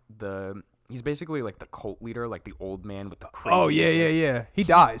him. Like he's basically like the cult leader, like the old man with the crazy. Oh yeah. He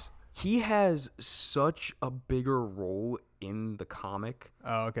dies. He has such a bigger role in the comic.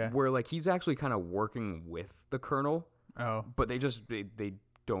 Oh okay. Where like he's actually kind of working with the Colonel. Oh. But they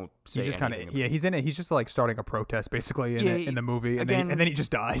don't say He's just kind anything of he's in it. He's just like starting a protest basically in the movie, and again, then he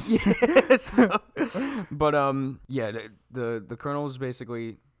just dies. Yes. But yeah, the Colonel is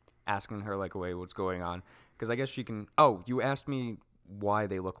basically asking her like, "Wait, what's going on?" Because I guess she can. Oh, you asked me why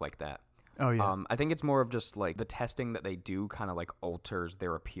they look like that. Oh yeah. I think it's more of just like the testing that they do kind of like alters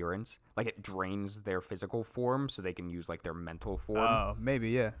their appearance. Like it drains their physical form so they can use like their mental form. Oh, maybe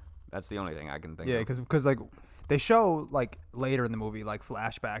yeah. That's the only thing I can think Yeah, of. because like they show like later in the movie like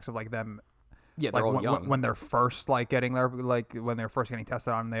flashbacks of like them. Yeah, they're like all young. when they're first like getting their like when they're first getting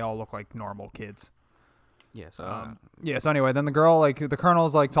tested on, they all look like normal kids. Yeah, so Yeah, so anyway, then the girl, like, the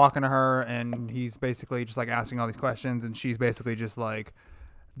Colonel's, like, talking to her, and he's basically just, like, asking all these questions, and she's basically just, like,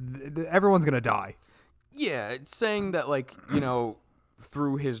 everyone's gonna die. yeah, it's saying that like, you know,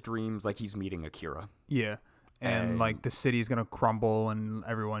 through his dreams, like he's meeting Akira. Yeah. And, like, the city's gonna crumble, and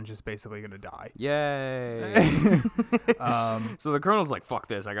everyone's just basically gonna die. Yay. So the Colonel's like, fuck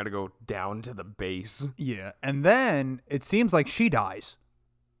this, I gotta go down to the base. Yeah. And then it seems like she dies.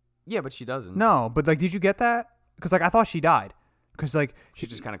 Yeah, but she doesn't. No, but, like, did you get that? Because, like, I thought she died. Because, like... She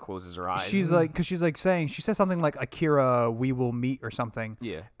just kind of closes her eyes. She's, like... Because she's, like, saying... She says something like, Akira, we will meet, or something.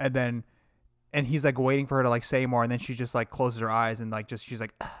 Yeah. And then... And he's, like, waiting for her to, like, say more, and then she just, like, closes her eyes, and, like, just... She's,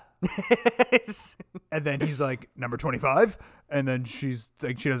 like... And then he's, like, number 25? And then she's,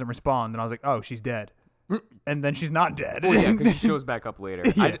 like, she doesn't respond, and I was like, oh, she's dead. And then she's not dead. Well, yeah, because she shows back up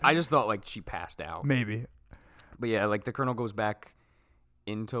later. Yeah. I just thought, like, she passed out. Maybe. But yeah, like, the Colonel goes back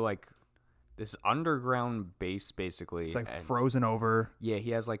into, like, this underground base, basically. It's, like, and, frozen over. yeah,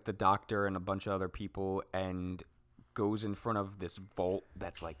 he has, like, the doctor and a bunch of other people and goes in front of this vault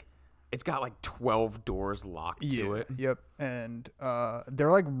that's, like, It's got like 12 doors locked to it. Yep. And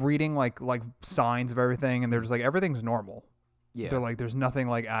they're like reading like signs of everything, and they're just like everything's normal. Yeah. They're like there's nothing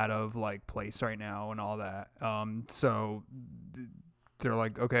like out of like place right now and all that. So they're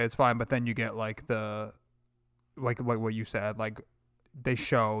like okay, it's fine. But then you get like the like what you said, like they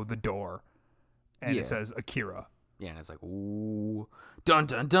show the door, and it says Akira. Yeah, and it's like ooh, dun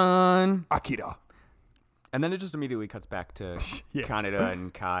dun dun, Akira. and then it just immediately cuts back to Yeah. Kaneda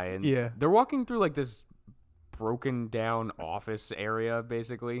and Kai, and they're walking through like this broken down office area,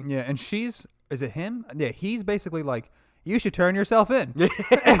 basically. Yeah, and is it him? Yeah, he's basically like, you should turn yourself in.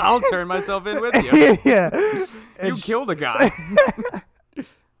 I'll turn myself in with you. Yeah. You killed a guy.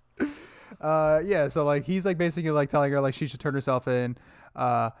 Yeah, so like he's like basically like telling her like she should turn herself in.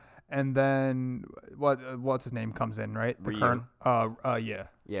 And then what's his name comes in, right? The Ryu. current yeah.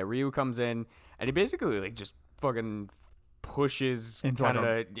 Yeah, Ryu comes in, and he basically like just fucking pushes Into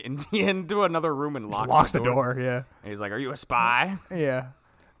Kaneda into another room and Locks the door, yeah. And he's like, "Are you a spy?" Yeah.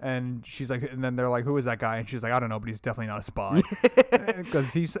 And she's like, and then they're like, "Who is that guy?" And she's like, "I don't know, but he's definitely not a spy."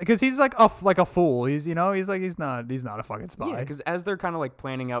 Because he's like a fool. He's he's not a fucking spy. Yeah, because as they're kind of like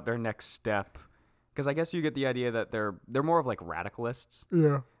planning out their next step, because I guess you get the idea that they're more of like radicalists.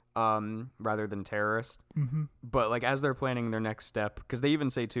 Yeah. Rather than terrorists. Mm-hmm. But like as they're planning their next step, because they even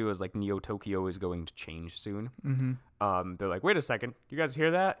say too is like Neo Tokyo is going to change soon. Mm-hmm. They're like, wait a second, you guys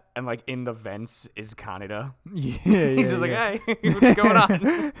hear that? And like in the vents is Kaneda. Yeah. He's just like, hey, what's going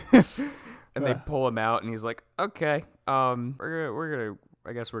on? And they pull him out, and he's like, okay, I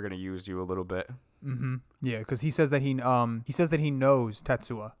guess we're gonna use you a little bit. Mm-hmm. Yeah, because he says that he knows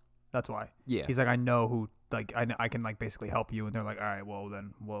Tetsuya. That's why. Yeah. He's like, I know who. Like I can like basically help you, and they're like, all right, well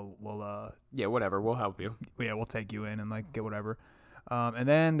then we'll yeah, whatever, we'll help you. Yeah, we'll take you in and like get whatever. And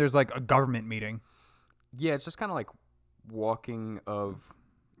then there's like a government meeting. Yeah, it's just kind of like walking of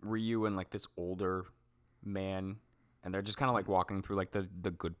Ryu and like this older man, and they're just kind of like walking through like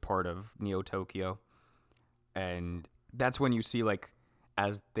the good part of Neo Tokyo, and that's when you see like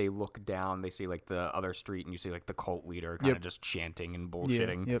as they look down, they see like the other street, and you see like the cult leader kind of just chanting and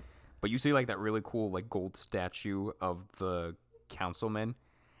bullshitting. Yep. But you see like that really cool like gold statue of the councilman.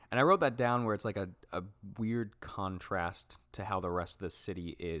 And I wrote that down where it's like a weird contrast to how the rest of the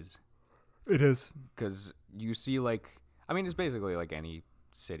city is. It is. Because you see like, I mean, it's basically like any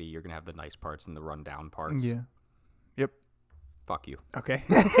city. You're going to have the nice parts and the rundown parts. Yeah. Yep. Fuck you. Okay.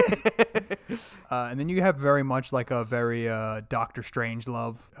 And then you have very much like a very Doctor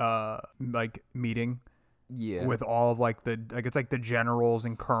Strangelove like meeting. Yeah. With all of like it's like the generals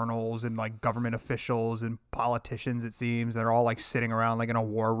and colonels and like government officials and politicians, it seems. They're all like sitting around like in a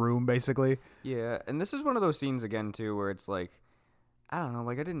war room basically. Yeah, and this is one of those scenes again too where it's like, I don't know,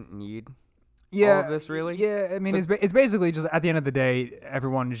 like I didn't need all of this really. Yeah, I mean it's basically just at the end of the day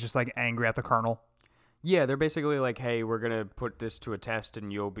everyone is just like angry at the colonel. Yeah, they're basically like, hey, we're going to put this to a test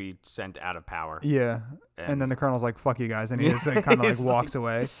and you'll be sent out of power. Yeah. And then the colonel's like, fuck you guys. And he just like, kind of like walks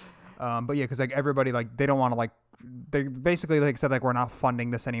away. But yeah, because like everybody, like they don't want to like, they basically like said like, we're not funding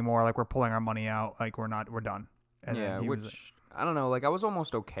this anymore. Like we're pulling our money out. Like we're done. And yeah, which I don't know. Like I was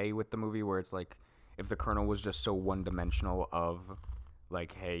almost okay with the movie where it's like, if the colonel was just so one dimensional of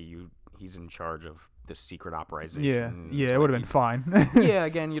like, hey, he's in charge of this secret operation. Yeah, it would have been fine. Yeah,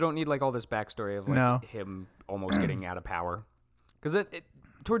 again, you don't need like all this backstory of like him almost getting out of power, because it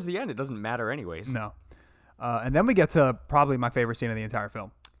towards the end it doesn't matter anyways. No, and then we get to probably my favorite scene of the entire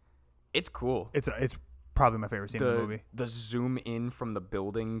film. It's cool. It's probably my favorite scene of the movie. The zoom in from the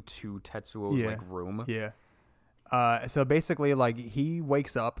building to Tetsuo's like room. Yeah. So basically, like he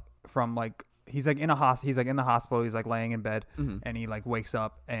wakes up from like. He's like in the hospital. He's like laying in bed, and he like wakes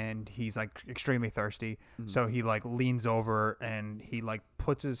up and he's like extremely thirsty. So he like leans over and he like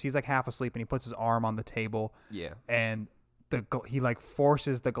he's like half asleep and he puts his arm on the table. Yeah. And he like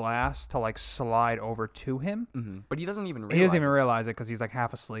forces the glass to like slide over to him. But he doesn't even realize. He doesn't even realize it because he's like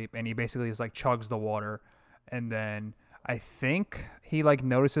half asleep, and he basically just like chugs the water, and then I think he like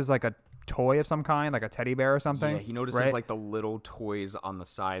notices like a toy of some kind, like a teddy bear or something. Yeah, he notices like the little toys on the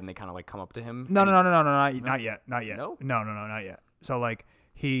side, and they kind of like come up to him. No, not yet. No, not yet. So like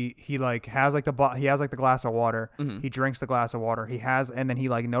he like has like the glass of water. He drinks the glass of water. And then he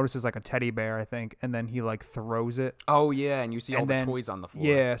like notices like a teddy bear, I think, and then he like throws it. Oh yeah, and you see all the toys on the floor.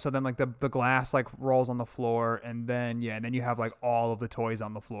 Yeah, so then like the glass like rolls on the floor, and then you have like all of the toys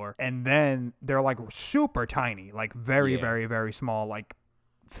on the floor, and then they're like super tiny, like very very very small, like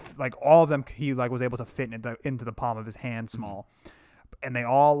all of them he like was able to fit into the palm of his hand small. And they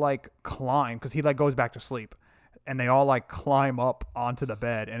all like climb because he like goes back to sleep, and they all like climb up onto the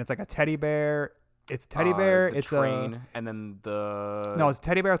bed, and it's like a teddy bear It's teddy bear. The It's train, and then no, it's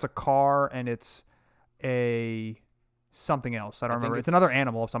teddy bear. It's a car, and it's a something else. I don't remember. It's another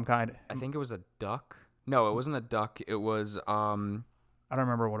animal of some kind. I think it was a duck. No, it wasn't a duck. It was I don't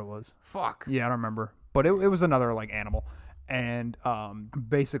remember what it was. fuck. Yeah, I don't remember. But it was another like animal, and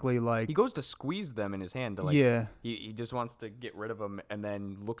basically like He goes to squeeze them in his hand to like. yeah. He just wants to get rid of them, and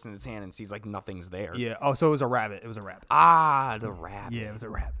then looks in his hand and sees like nothing's there. Yeah. Oh, so it was a rabbit. It was a rabbit. Ah, the rabbit. Yeah, it was a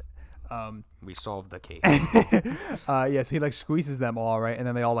rabbit. We solved the case. Yeah, so he like squeezes them all, right? And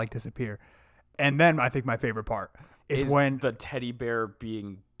then they all like disappear. And then I think my favorite part is when the teddy bear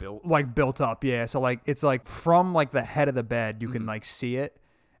being built. like built up, yeah. So like it's like from like the head of the bed, you can like see it,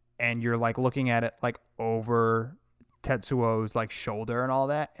 and you're like looking at it like over Tetsuo's like shoulder and all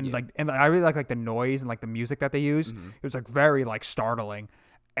that. And and I really like the noise and like the music that they use. It was like very like startling.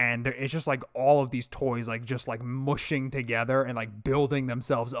 And it's just like all of these toys like just like mushing together and like building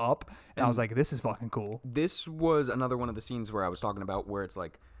themselves up. And I was like, this is fucking cool. This was another one of the scenes where I was talking about where it's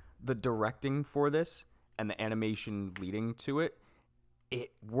like the directing for this and the animation leading to it.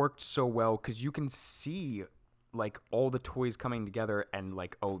 It worked so well because you can see like all the toys coming together and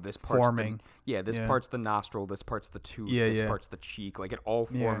like, oh, this part's Forming. This part's the nostril, this part's the tooth, this part's the cheek. Like it all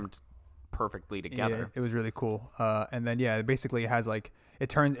formed perfectly together. Yeah, it was really cool. And then it basically has like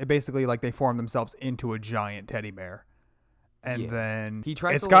it basically like they form themselves into a giant teddy bear. And then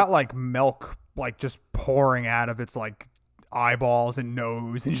it's got like milk like just pouring out of its like eyeballs and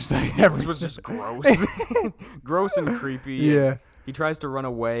nose and just like everything. Which was just gross. Gross and creepy. Yeah. He tries to run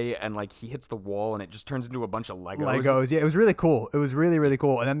away and like he hits the wall and it just turns into a bunch of Legos. Yeah, it was really cool. It was really, really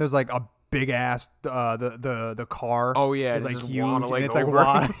cool. And then there's like a big ass the car. Oh yeah, is like just huge and it's over.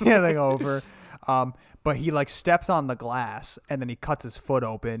 like over. But he like steps on the glass and then he cuts his foot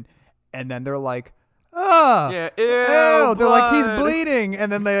open and then they're like, yeah, ew, they're like he's bleeding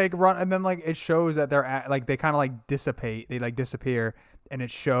and then they like run and then like it shows that they're like they kind of like dissipate, they like disappear. And it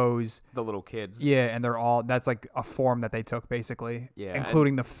shows the little kids. Yeah, and they're all that's like a form that they took basically. Yeah,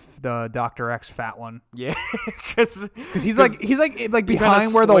 including the Dr. X fat one. Yeah, because he's like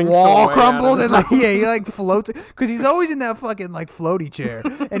behind where the wall crumbled and like he like floats because he's always in that fucking like floaty chair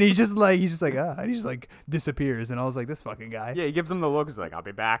and he's just like and he just like disappears and I was like this fucking guy. Yeah, he gives him the look. He's like, I'll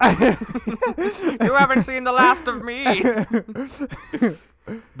be back. You haven't seen the last of me.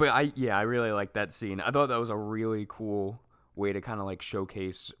 But I really like that scene. I thought that was a really cool way to kind of like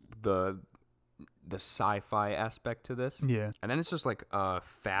showcase the sci-fi aspect to this. Yeah. And then it's just like a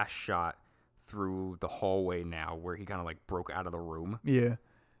fast shot through the hallway now where he kind of like broke out of the room. Yeah.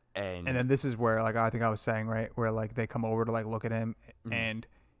 And then this is where like I think I was saying, right, where like they come over to like look at him and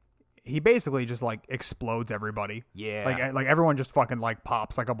he basically just like explodes everybody. Yeah. Like everyone just fucking like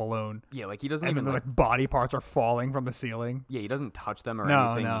pops like a balloon. Yeah, like he doesn't and even then, like body parts are falling from the ceiling. Yeah, he doesn't touch them or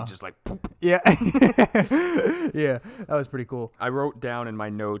No, anything. no. He just like poop. Yeah. Yeah, that was pretty cool. I wrote down in my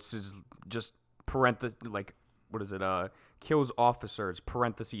notes is just like what is it? Kills officers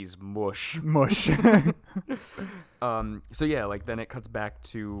parentheses mush. So yeah, like then it cuts back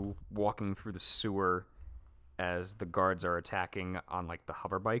to walking through the sewer as the guards are attacking on like the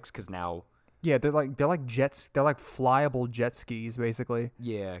hover bikes because now they're like flyable jet skis basically.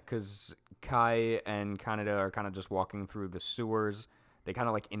 Yeah, because Kai and Kaneda are kind of just walking through the sewers. They kind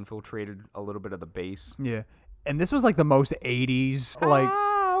of like infiltrated a little bit of the base. Yeah, and this was like the most 80s like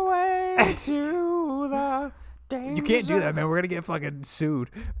Highway to the danger. You can't do that, man. We're gonna get fucking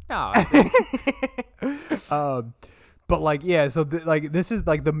sued. No. But like so this is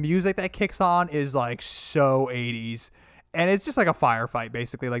like the music that kicks on is like so 80s. And it's just like a firefight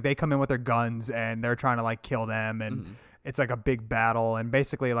basically. Like they come in with their guns and they're trying to like kill them and it's like a big battle and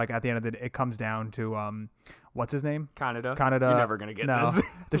basically like at the end of the day it comes down to what's his name? Kaneda. You're never gonna get this.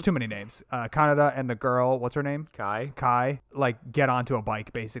 There's too many names. Kaneda and the girl, what's her name? Kai like get onto a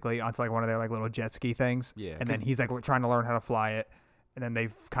bike basically onto like one of their like little jet ski things. Yeah. And then he's like trying to learn how to fly it. And then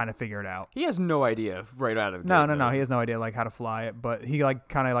they've kind of figured it out. He has no idea right out of the No. gate, He has no idea like how to fly it, but he like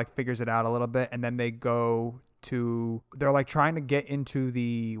kind of like figures it out a little bit. And then they go to, they're like trying to get into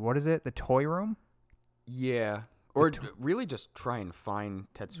the, what is it? The toy room? Yeah. Or really just try and find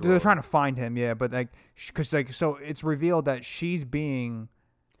Tetsuo. They're trying to find him, yeah. But like, because like, so it's revealed that she's being.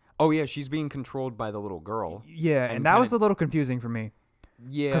 Oh yeah, she's being controlled by the little girl. Yeah, and that was a little confusing for me.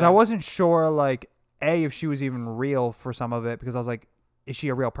 Yeah. Because I wasn't sure like, A, if she was even real for some of it, because I was like, is she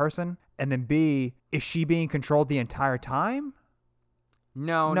a real person? And then B, is she being controlled the entire time?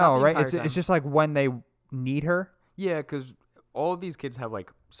 No, right? It's just like when they need her. Yeah, because all of these kids have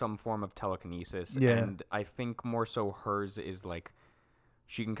like some form of telekinesis. Yeah. And I think more so hers is like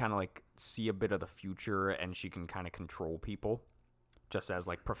she can kind of like see a bit of the future and she can kind of control people just as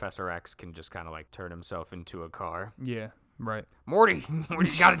like Professor X can just kind of like turn himself into a car. Yeah, right. Morty, you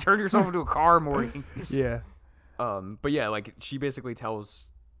gotta turn yourself into a car, Morty. Yeah. But yeah, like she basically tells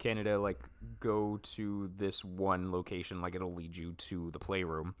Canada like go to this one location, like it'll lead you to the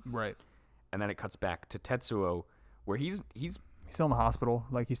playroom. Right. And then it cuts back to Tetsuo, where he's still in the hospital.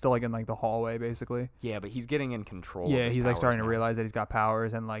 Like he's still like in like the hallway, basically. yeah, but he's getting in control. Yeah, of his he's like starting powers to now. realize that he's got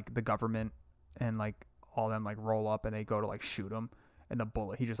powers, and like the government and like all them like roll up and they go to like shoot him, and the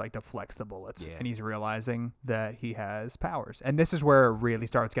bullet he just like deflects the bullets, Yeah. and he's realizing that he has powers, and this is where it really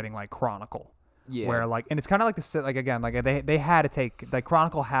starts getting like Chronicle. Yeah. Where like, and it's kind of like the like again, like they had to take like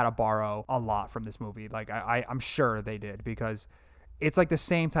Chronicle had to borrow a lot from this movie. Like I'm sure they did, because it's like the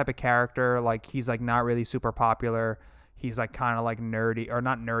same type of character. Like he's like not really super popular. He's like kind of like nerdy, or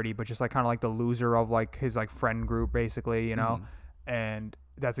not nerdy, but just like kind of like the loser of like his like friend group, basically, you know. And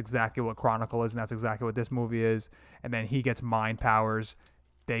that's exactly what Chronicle is, and that's exactly what this movie is. And then he gets mind powers.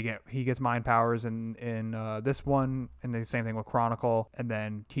 He gets mind powers in this one, and the same thing with Chronicle. And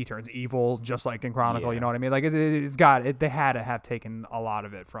then he turns evil, just like in Chronicle. Yeah. You know what I mean? Like it's got it. They had to have taken a lot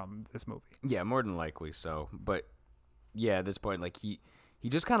of it from this movie. Yeah, more than likely so. But yeah, at this point, like he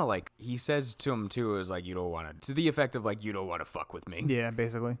just kind of like he says to him too, is like, you don't want to the effect of like, you don't want to fuck with me. Yeah,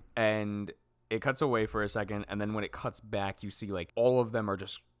 basically. And it cuts away for a second, and then when it cuts back, you see like all of them are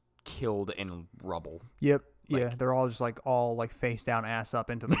just killed in rubble. Yep. Like, yeah, they're all just like face down, ass up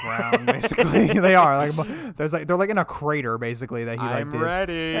into the ground. Basically, they are like they're like in a crater basically that he like I'm did.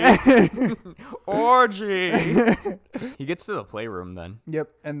 ready. Orgy. He gets to the playroom then. Yep,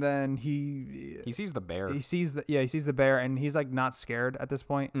 and then he sees the bear. He sees the bear, and he's like not scared at this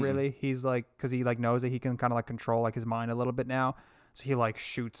point. Really, he's like, because he like knows that he can kind of like control like his mind a little bit now. So he like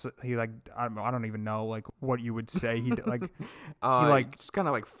shoots. He like I don't even know like what you would say. He like he like just kind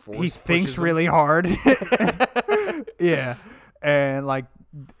of like he thinks really hard. Yeah, and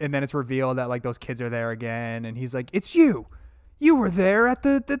then it's revealed that like those kids are there again, and he's like, "It's you. You were there at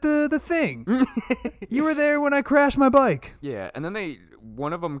the thing. You were there when I crashed my bike." Yeah, and then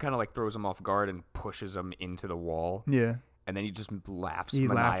one of them kind of like throws him off guard and pushes him into the wall. Yeah. And then he just laughs He's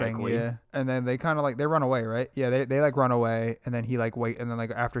laughing, maniacally. yeah. And then they kind of like, they run away, right? Yeah, they like run away, and then he like wait, and then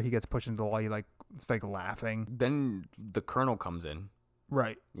like after he gets pushed into the wall, he like it's like laughing. Then the Colonel comes in.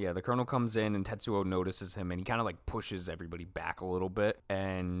 Right. Yeah, the Colonel comes in, and Tetsuo notices him, and he kind of like pushes everybody back a little bit,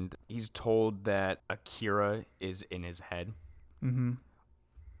 and he's told that Akira is in his head. Mm-hmm.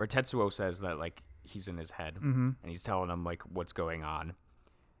 Or Tetsuo says that like he's in his head, and he's telling him like what's going on.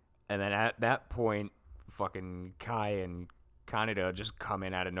 And then at that point, fucking Kai and Kaneda just come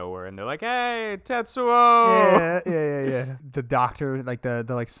in out of nowhere, and they're like, "Hey, Tetsuo!" Yeah. The doctor, like the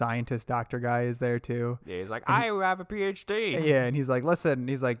like scientist doctor guy, is there too. Yeah, he's like, "I have a PhD." Yeah, and he's like, "Listen,"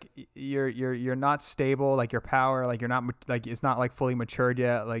 he's like, "You're not stable. Like your power, like you're not like it's not like fully matured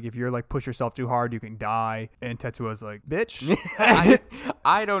yet. Like if you're like push yourself too hard, you can die." And Tetsuo's like, "Bitch."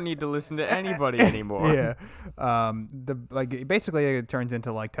 I don't need to listen to anybody anymore. Yeah. The like basically it turns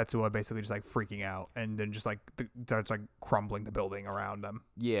into like Tetsuo basically just like freaking out, and then just like starts like crumbling the building around them.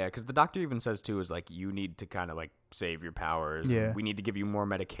 Yeah, because the doctor even says too is like, you need to kind of like save your powers. Yeah. We need to give you more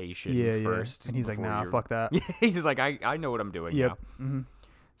medication first. And he's like, "Nah, you're-" fuck that." He's just like, I know what I'm doing Yep. now. Mm-hmm.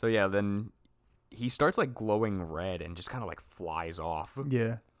 So yeah, then he starts like glowing red and just kind of like flies off.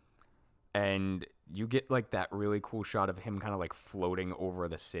 Yeah. And you get like that really cool shot of him kind of like floating over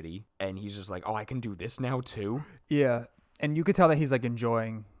the city, and he's just like, "Oh, I can do this now too." Yeah. And you could tell that he's like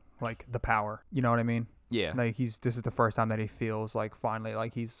enjoying like the power. You know what I mean? Yeah. Like this is the first time that he feels like finally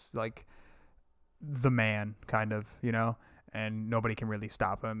like he's like the man kind of, you know, and nobody can really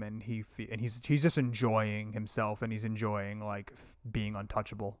stop him, and he's just enjoying himself, and he's enjoying like being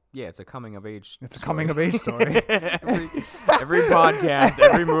untouchable. Yeah, it's a coming of age. It's a coming of age story. every podcast,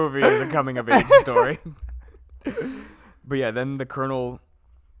 every movie is a coming of age story. But yeah, then the Colonel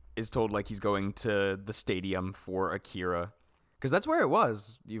is told like he's going to the stadium for Akira, because that's where it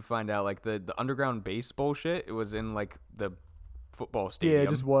was. You find out like the underground base bullshit. It was in like the football stadium. Yeah, it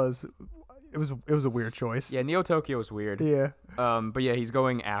just was. It was a weird choice. Yeah, Neo Tokyo is weird. Yeah. But yeah, he's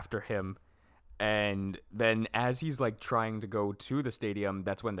going after him. And then as he's like trying to go to the stadium,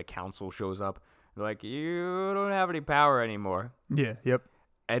 that's when the council shows up. They're like, "You don't have any power anymore." Yeah. Yep.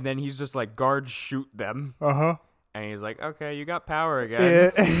 And then he's just like, "Guards, shoot them." Uh-huh. And he's like, "Okay, you got power again."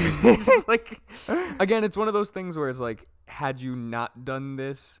 Yeah. It's just like, again, it's one of those things where it's like, had you not done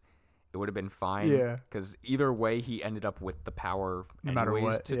this, it would have been fine. Yeah. Because either way, he ended up with the power No matter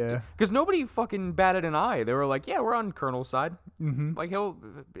anyways. what, yeah. Because nobody fucking batted an eye. They were like, "Yeah, we're on Colonel's side. Mm-hmm. Like he'll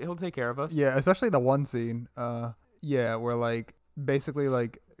take care of us." Yeah, especially the one scene. Yeah, where like basically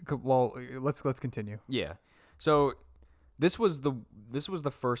like, well, let's continue. Yeah. So This was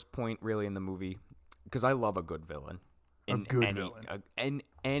the first point really in the movie, because I love a good villain. In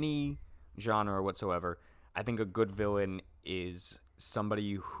any genre whatsoever, I think a good villain is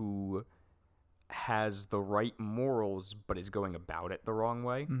somebody who has the right morals but is going about it the wrong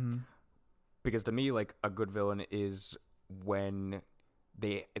way. Mm-hmm. Because to me, like, a good villain is when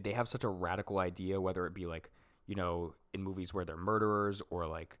they have such a radical idea, whether it be like, you know, in movies where they're murderers or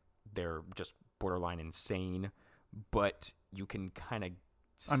like they're just borderline insane, but you can kind of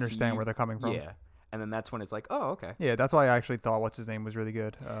understand where they're coming from. Yeah. And then that's when it's like, oh, okay. Yeah, that's why I actually thought what's his name was really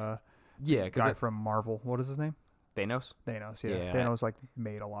good. Yeah, guy from Marvel. What is his name? Thanos. Thanos. Yeah. Thanos like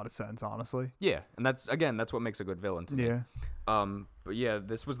made a lot of sense, honestly. Yeah, and that's what makes a good villain to me. Yeah. But yeah,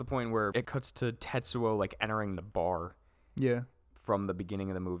 this was the point where it cuts to Tetsuo like entering the bar. Yeah. From the beginning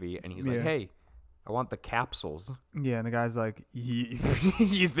of the movie, and he's like, "Hey, I want the capsules." Yeah, and the guy's like, "You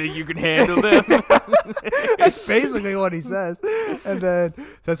think you can handle them?" That's basically what he says. And then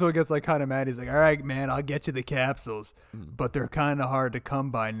Tetsuo gets like kind of mad. He's like, "All right, man, I'll get you the capsules, but they're kind of hard to come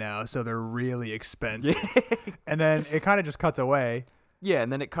by now, so they're really expensive." And then it kind of just cuts away. Yeah,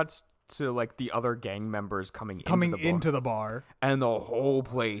 and then it cuts to like the other gang members coming into the bar, and the whole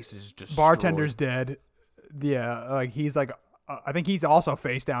place is destroyed. Bartender's dead. Yeah, like he's like. I think he's also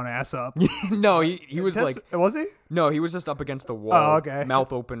face down, ass up. No, he was like... Was he? No, he was just up against the wall. Oh, okay.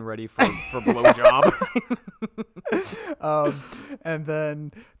 Mouth open, ready for blowjob. And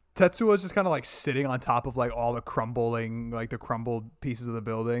then Tetsuo's just kind of like sitting on top of like all the crumbled pieces of the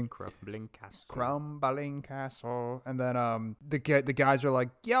building. Crumbling castle. And then the guys are like,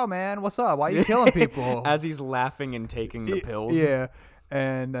 "Yo, man, what's up? Why are you killing people?" As he's laughing and taking the pills. Yeah.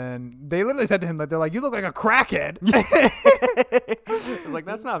 And then they literally said to him, they're like, "You look like a crackhead." I was like,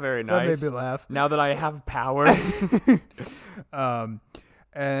 that's not very nice. That made me laugh. Now that I have powers.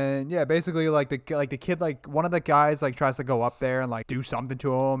 And yeah, basically like the kid, like one of the guys like tries to go up there and like do something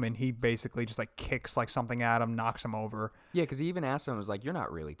to him, and he basically just like kicks like something at him, knocks him over. Yeah, because he even asked him, was like, "You're not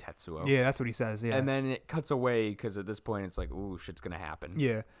really Tetsuo." Yeah, that's what he says. Yeah. And then it cuts away because at this point it's like, ooh, shit's gonna happen.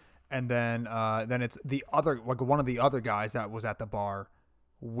 Yeah. And then it's the other, like one of the other guys that was at the bar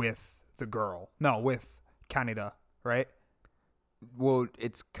with the girl. No, with Canada, right? Well,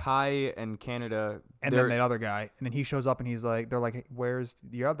 it's Kai and Canada. And then that other guy. And then he shows up and he's like, they're like, "Where's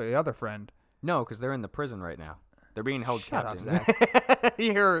the other friend?" No, because they're in the prison right now. They're being held captive. Up, Zach.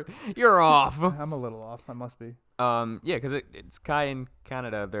 You're off. I'm a little off. I must be. Yeah, because it's Kai and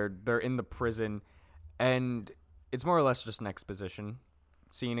Canada. They're in the prison, and it's more or less just an exposition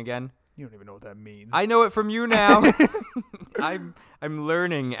scene again. You don't even know what that means. I know it from you now. I'm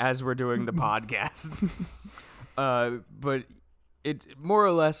learning as we're doing the podcast. But it more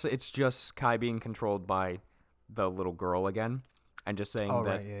or less it's just Kai being controlled by the little girl again, and just saying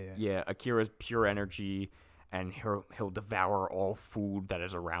that right, Akira's pure energy, and he'll devour all food that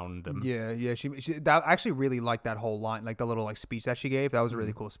is around them. Yeah. She that, I actually really liked that whole line, like the little like speech that she gave. That was a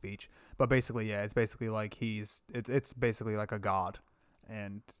really cool speech. But basically, it's basically like it's basically like a god,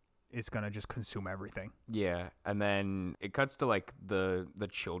 and it's gonna just consume everything. Yeah, and then it cuts to like the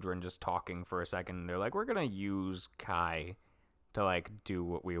children just talking for a second. And they're like, "We're gonna use Kai to like do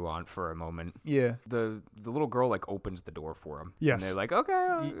what we want for a moment." Yeah. The little girl like opens the door for him. Yes. And they're like,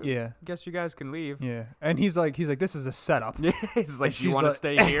 "Okay, yeah. Guess you guys can leave." Yeah. And he's like, "This is a setup." Yeah. He's like, "Do you want to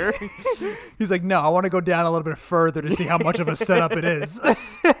stay here?" He's like, "No, I want to go down a little bit further to see how much of a setup it is."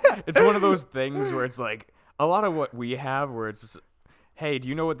 It's one of those things where it's like a lot of what we have, where it's, "Hey, do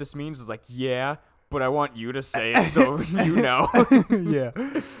you know what this means?" It's like, "Yeah, but I want you to say it so you know."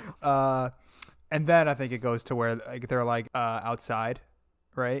 Yeah. And then I think it goes to where like they're like outside,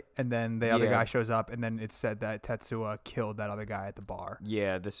 right? And then the other guy shows up, and then it's said that Tetsuo killed that other guy at the bar.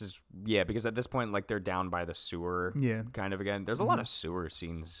 Yeah, because at this point, like, they're down by the sewer. Yeah. Kind of again. There's a lot of sewer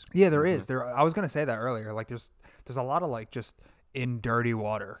scenes. Yeah, there is. I was gonna say that earlier. Like, there's a lot of like just in dirty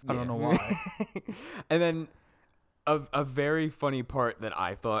water. I don't know why. And then a very funny part that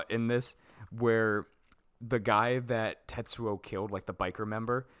I thought in this, where the guy that Tetsuo killed, like the biker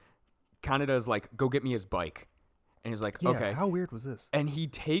member, Kaneda is like, "Go get me his bike." And he's like, "Okay." How weird was this? And he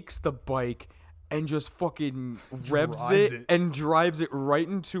takes the bike and just fucking revs it and drives it right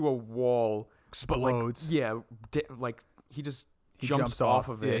into a wall. Explodes. But like, he jumps off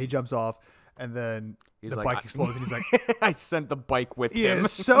of it. Yeah, he jumps off, and then the like, bike explodes, and he's like, "I sent the bike with him." Yeah,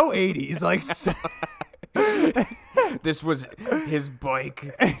 so 80s. Like, this was his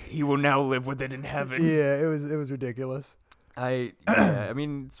bike. He will now live with it in heaven. Yeah, it was ridiculous. I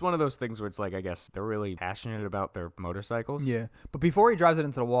mean, it's one of those things where it's like, I guess they're really passionate about their motorcycles. Yeah, but before he drives it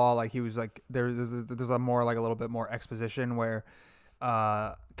into the wall, like he was like, there's a more like a little bit more exposition where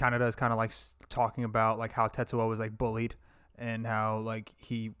Kaneda is kind of like talking about like how Tetsuo was like bullied and how like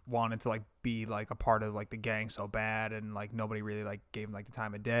he wanted to like be like a part of like the gang so bad, and like nobody really like gave him like the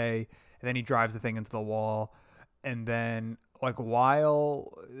time of day, and then he drives the thing into the wall, and then like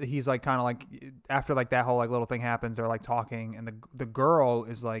while he's like kind of like after like that whole like little thing happens, they're like talking, and the girl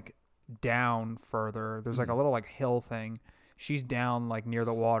is like down further. There's like a little like hill thing. She's down like near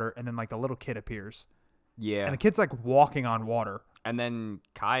the water, and then like the little kid appears. Yeah. And the kid's like walking on water. And then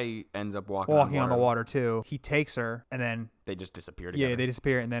Kai ends up walking on the water too. He takes her, and then they just disappear together. Yeah, they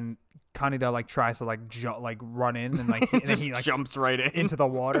disappear, and then Kaneda like tries to like run in, and like and then he like jumps right into the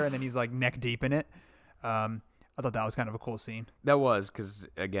water, and then he's like neck deep in it. I thought that was kind of a cool scene. That was, because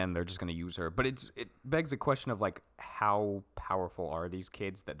again, they're just gonna use her, but it begs the question of like how powerful are these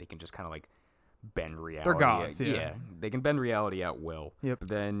kids that they can just kind of like bend reality? They're gods. Yeah, they can bend reality at will. Yep. But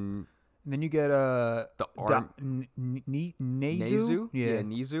then. And then you get the Nezu? Yeah,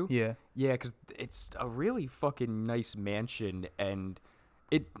 Nezu. Yeah. Yeah, because it's a really fucking nice mansion, and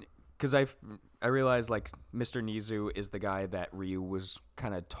because I realized like Mr. Nezu is the guy that Ryu was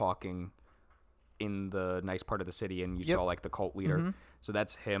kind of talking in the nice part of the city, and you saw like the cult leader. Mm-hmm. So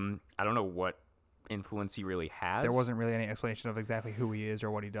that's him. I don't know what influence he really has. There wasn't really any explanation of exactly who he is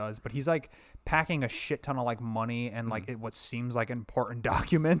or what he does, but he's like packing a shit ton of like money and like what seems like important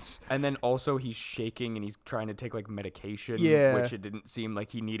documents. And then also he's shaking and he's trying to take like medication, which it didn't seem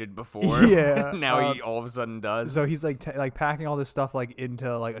like he needed before. Yeah. Now he all of a sudden does. So he's like like packing all this stuff like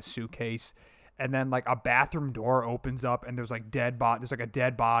into like a suitcase, and then like a bathroom door opens up, and there's like there's like a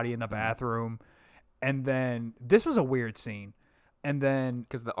dead body in the bathroom, and then this was a weird scene. And then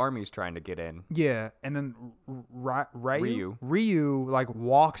because the army's trying to get in. Yeah, and then Ryu like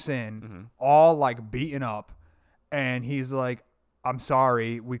walks in all like beaten up, and he's like, "I'm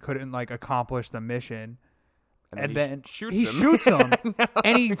sorry, we couldn't like accomplish the mission." And then he shoots him,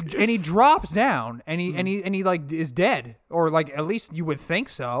 and he drops down, and he like is dead, or like at least you would think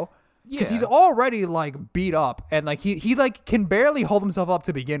so. Because he's already like beat up, and like he like can barely hold himself up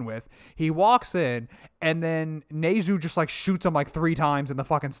to begin with. He walks in, and then Nezu just like shoots him like 3 times in the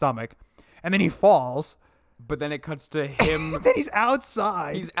fucking stomach, and then he falls. But then it cuts to him. Then he's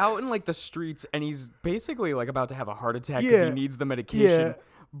outside. He's out in like the streets, and he's basically like about to have a heart attack because he needs the medication. Yeah.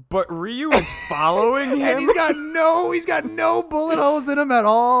 But Ryu is following him. And he's got no bullet holes in him at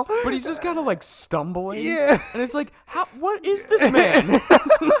all. But he's just kind of like stumbling. Yeah. And it's like, what is this man?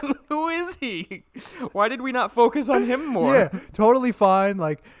 Who is he? Why did we not focus on him more? Yeah, totally fine.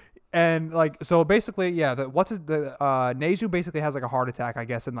 Like, and like, so basically, Nezu basically has like a heart attack, I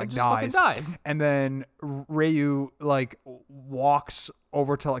guess, and like dies. And then Ryu like walks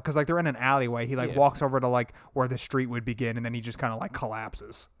over to like, cause like they're in an alleyway. He like walks over to like where the street would begin, and then he just kind of like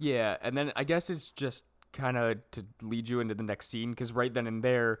collapses. Yeah, and then I guess it's just kind of to lead you into the next scene, because right then and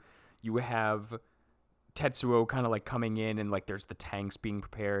there you have Tetsuo kind of like coming in, and like there's the tanks being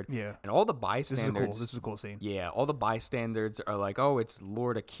prepared. Yeah. And all the bystanders. This is a cool scene. Yeah, all the bystanders are like, oh, it's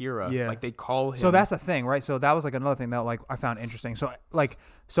Lord Akira. Yeah. Like they call him. So that's the thing, right? So that was like another thing that like I found interesting.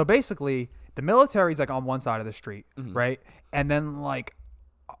 So basically the military's like on one side of the street, right? And then like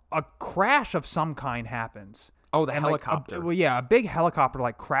a crash of some kind happens. Oh, the and helicopter. A big helicopter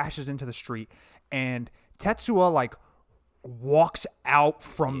like crashes into the street, and Tetsuo like walks out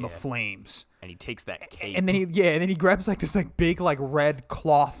from the flames. And he takes that cape. And then he grabs like this like big like red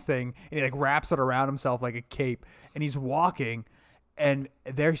cloth thing, and he like wraps it around himself like a cape, and he's walking, and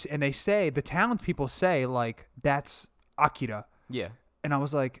they say, the townspeople say like, that's Akira. Yeah. And I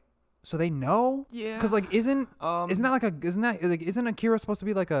was like, so they know? Yeah. Because like isn't Akira supposed to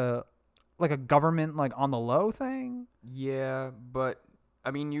be like a government like on the low thing? Yeah, but I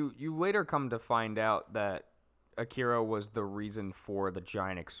mean you later come to find out that Akira was the reason for the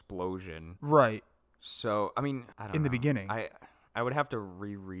giant explosion. Right. So, I mean, I don't know. In the beginning. I would have to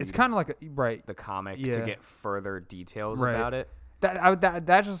reread It's kind of like the comic to get further details about it.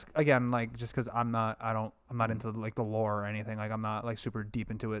 That just, again, like, just because I'm not into like the lore or anything, like I'm not like super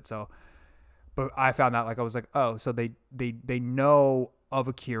deep into it. So, but I found out, like, I was like, oh, so they know of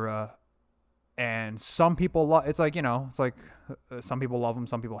Akira, and some people it's like, you know, it's like some people love him,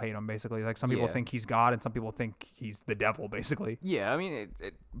 some people hate him, basically. Like some people think he's God, and some people think he's the devil, basically. Yeah, I mean,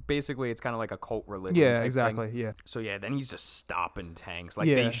 basically it's kind of like a cult religion. Yeah, type exactly. thing. Yeah. So yeah, then he's just stopping tanks. Like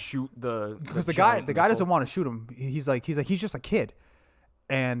they shoot because the guy doesn't want to shoot him. He's just a kid,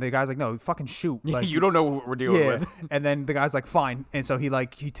 and the guy's like, no, fucking shoot. Like, you don't know what we're dealing with. And then the guy's like, fine. And so he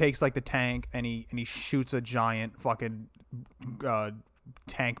takes like the tank, and he shoots a giant fucking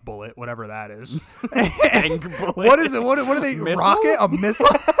tank bullet, whatever that is. Tank bullet. What is it? What are they? Missile? Rocket? A missile?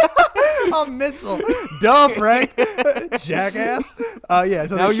 A missile. Duh, Frank. Jackass. Yeah.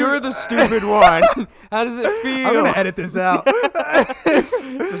 So now you're the stupid one. How does it feel? I'm gonna edit this out.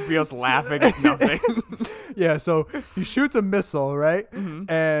 Just be us laughing at nothing. Yeah. So he shoots a missile, right?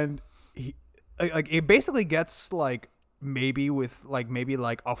 And he it basically gets like maybe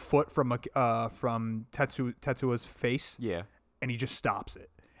a foot from Tetsuo's face. Yeah. And he just stops it.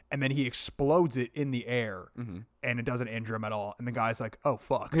 And then he explodes it in the air, and it doesn't injure him at all. And the guy's like, "Oh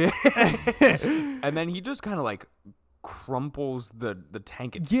fuck!" And then he just kind of like crumples the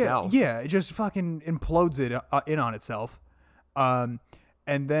tank itself. Yeah, it just fucking implodes it in on itself. And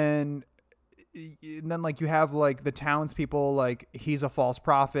then like you have like the townspeople, like he's a false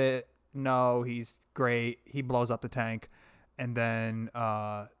prophet. No, he's great. He blows up the tank, and then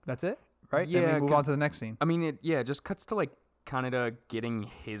that's it, right? Yeah. Then we move on to the next scene. I mean, it just cuts to like Kaneda getting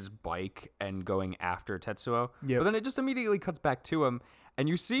his bike and going after Tetsuo. Yep. But then it just immediately cuts back to him, and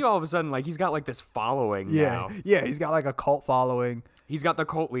you see all of a sudden like he's got like this following now. Yeah, he's got like a cult following. He's got the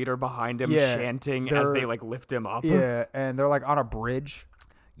cult leader behind him chanting as they like lift him up. Yeah, and they're like on a bridge.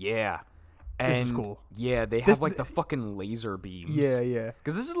 Yeah. And this is cool. Yeah, they have like the fucking laser beams. Yeah.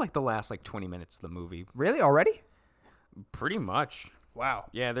 Because this is like the last like 20 minutes of the movie. Really? Already? Pretty much. Wow.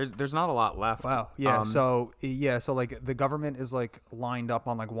 Yeah, there's not a lot left. Wow. Yeah. So like the government is like lined up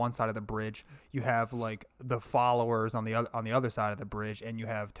on like one side of the bridge. You have like the followers on the other side of the bridge, and you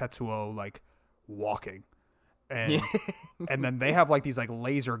have Tetsuo like walking, and and then they have like these like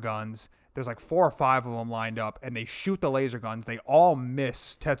laser guns. There's like 4 or 5 of them lined up, and they shoot the laser guns. They all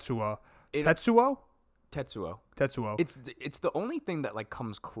miss Tetsuo. Tetsuo. It's the only thing that like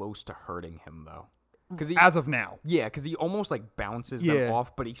comes close to hurting him though. As of now. Yeah, because he almost like bounces them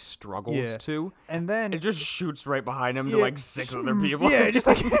off, but he struggles to. And then it just shoots right behind him to like 6 other people. Yeah, it just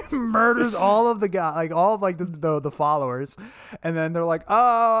like murders all of the guys, like all of like the followers. And then they're like,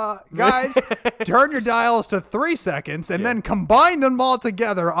 guys, turn your dials to 3 seconds and then combine them all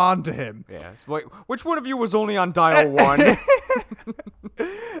together onto him. Yeah. So, wait, which one of you was only on dial 1?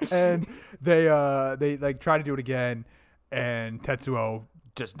 And they like try to do it again, and Tetsuo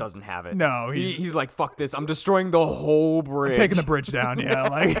just doesn't have it. No, he's like, fuck this. I'm destroying the whole bridge. I'm taking the bridge down. Yeah,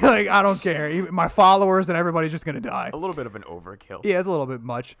 like I don't care. My followers and everybody's just gonna die. A little bit of an overkill. Yeah, it's a little bit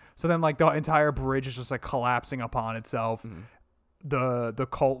much. So then like the entire bridge is just like collapsing upon itself. The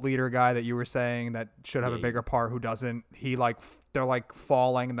cult leader guy that you were saying that should have a bigger part, who doesn't, they're like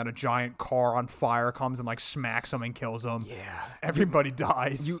falling, and then a giant car on fire comes and like smacks them and kills them. Yeah, everybody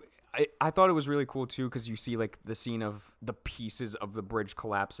dies. I thought it was really cool too, because you see like the scene of the pieces of the bridge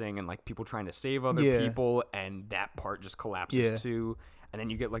collapsing and like people trying to save other people, and that part just collapses too. And then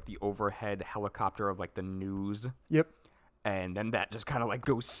you get like the overhead helicopter of like the news. Yep. And then that just kind of like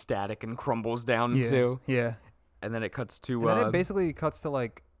goes static and crumbles down too. Yeah. And then it cuts to. And then it basically cuts to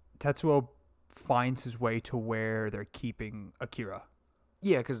like Tetsuo finds his way to where they're keeping Akira.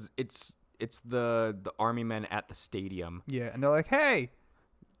 Yeah, because it's the army men at the stadium. Yeah, and they're like, hey,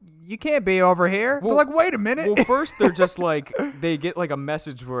 you can't be over here. Well, they're like, wait a minute. Well, first they're just like, they get like a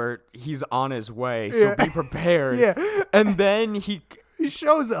message where he's on his way, so be prepared. Yeah. And then he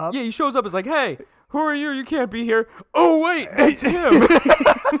shows up. Yeah, he shows up. It's like, hey, who are you? You can't be here. Oh, wait, that's him.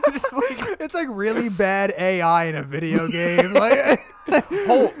 It's like really bad AI in a video game. Like,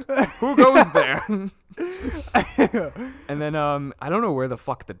 Halt. Who goes there? And then I don't know where the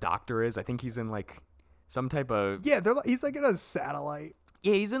fuck the doctor is. I think he's in like some type of... Yeah, he's like in a satellite.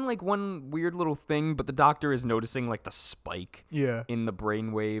 Yeah, he's in like one weird little thing, but the doctor is noticing like the spike in the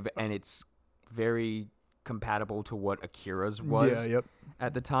brainwave, and it's very compatible to what Akira's was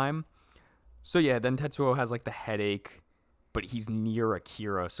at the time. So yeah, then Tetsuo has like the headache, but he's near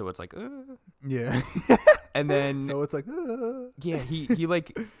Akira, so it's like, yeah. And then so it's like, yeah, he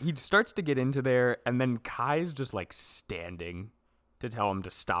starts to get into there, and then Kai's just like standing to tell him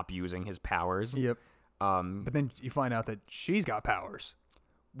to stop using his powers. Yep. But then you find out that she's got powers.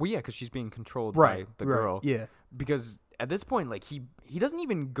 Well, yeah, because she's being controlled by the girl. Yeah. Because at this point, like he doesn't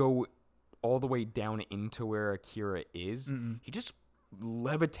even go all the way down into where Akira is. Mm-mm. He just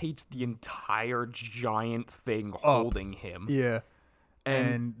levitates the entire giant thing holding him. Yeah.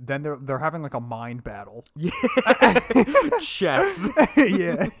 And then they're having like a mind battle. Yeah. Chess.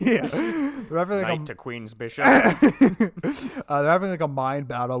 yeah. They're having like Knight to Queen's Bishop. They're having like a mind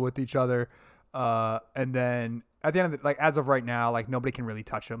battle with each other. And then at the end of it, like as of right now, like nobody can really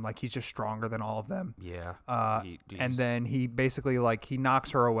touch him. Like he's just stronger than all of them. Yeah. And then he basically like he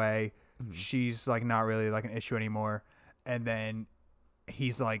knocks her away. Mm-hmm. She's like not really like an issue anymore. And then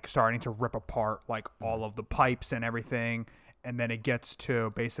he's like starting to rip apart like all of the pipes and everything. And then it gets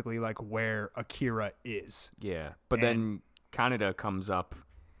to basically like where Akira is. Yeah. But then Kaneda comes up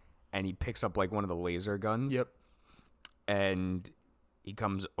and he picks up like one of the laser guns. Yep. And he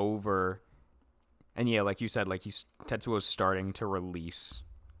comes over, and yeah, like you said, like Tetsuo's starting to release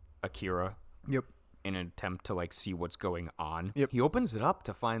Akira. Yep. In an attempt to like see what's going on. Yep. He opens it up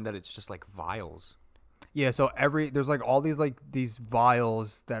to find that it's just like vials. Yeah, so there's like all these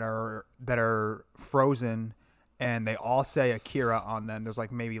vials that are frozen, and they all say Akira on them. There's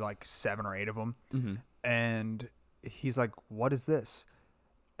like maybe like 7 or 8 of them, and he's like, "What is this?"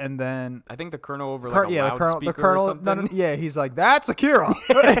 And then I think the colonel over like a loudspeaker the colonel, or something. yeah, he's like, "That's Akira."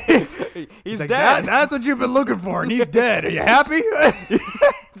 He's like, dead. That's what you've been looking for, and he's dead. Are you happy?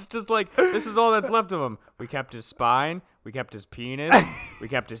 It's just like, this is all that's left of him. We kept his spine. We kept his penis. We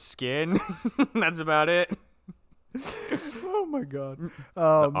kept his skin. That's about it. Oh my god. The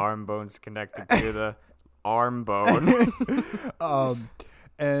arm bone's connected to the arm bone.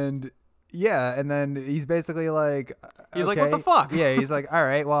 And yeah, and then he's basically like, he's like, okay. what the fuck? Yeah, he's like, all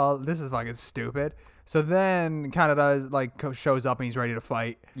right, well, this is fucking stupid. So then shows up and he's ready to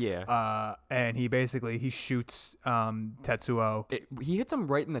fight. Yeah. And he shoots Tetsuo. He hits him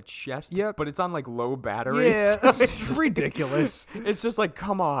right in the chest. Yep. But it's on like low battery. Yeah, so it's ridiculous. It's just like,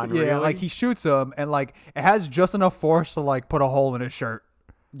 come on. Yeah, really? like he shoots him and like it has just enough force to like put a hole in his shirt.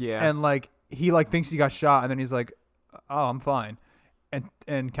 Yeah. And like he like thinks he got shot and then he's like, oh, I'm fine.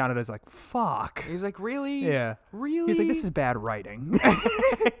 And Kanada's like, fuck. He's like, really? Yeah. Really? He's like, this is bad writing.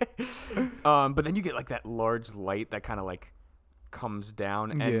 But then you get like that large light that kind of like comes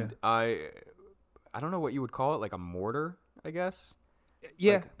down, and Yeah. I don't know what you would call it, like a mortar, I guess.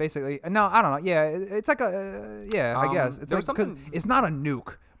 Yeah, Like- basically. No, I don't know. Yeah, it's like a I guess it's there like was because something- it's not a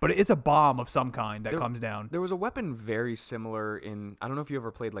nuke, but it's a bomb of some kind that There- comes down. There was a weapon very similar in, I don't know if you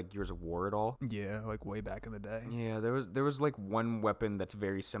ever played like Gears of War at all. Yeah, like way back in the day. Yeah, there was like one weapon that's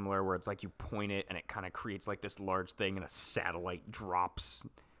very similar where it's like you point it and it kind of creates like this large thing and a satellite drops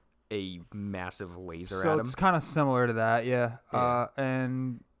a massive laser So at him. it's kind of similar to that, yeah. Yeah.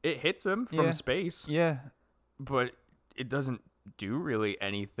 And It hits him from Yeah. space, yeah, but it doesn't do really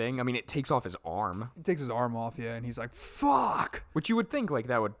anything. I mean, it takes off his arm, he takes his arm off, yeah, and he's like, fuck. which you would think like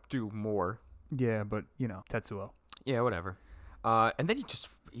that would do more. Yeah, but Tetsuo. Yeah, whatever. And then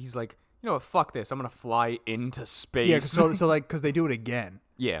he's like, you know what, fuck this. I'm going to fly into space. Yeah, so like because they do it again.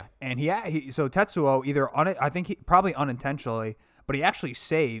 Yeah. And so Tetsuo I think he probably unintentionally, but he actually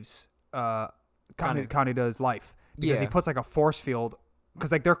saves Kaneda's life because he Yeah. puts like a force field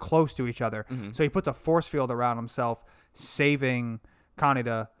because like they're close to each other. Mm-hmm. So he puts a force field around himself, saving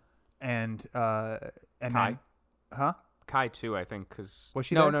Kaneda and Kai? then, huh? Kai too, I think, because Was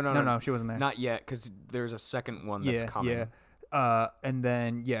she no, there? no, No, she wasn't there. not yet, because there's a second one that's coming. Yeah. And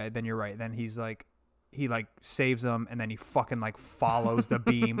then then you're right. Then he saves him, and then he fucking like follows the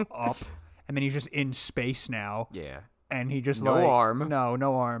beam up, and then he's just in space now. Yeah. And he just No like arm.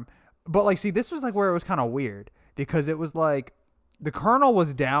 no arm. But like, see, this was like where it was kind of weird because it was like the colonel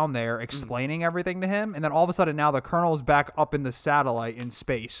was down there explaining everything to him, and then all of a sudden now the colonel's back up in the satellite in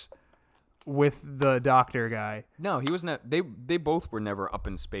space with the doctor guy. No, he was not. They both were never up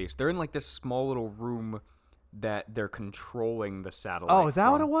in space. They're in like this small little room that they're controlling the satellite. Oh, is that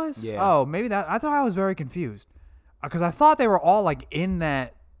what from. it was? Yeah. Oh, maybe that. I thought I was very confused because I thought they were all like in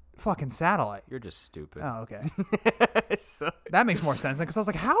that fucking satellite. You're just stupid. Oh, okay. So- That makes more sense because I was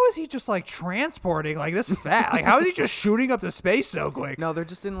like, how is he just like transporting like this fast? Like, how is he just shooting up to space so quick? No, they're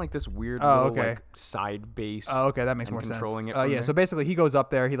just in like this weird Oh, little okay. like side base. Oh, okay, that makes and more controlling sense. it. From Yeah, there. so basically he goes up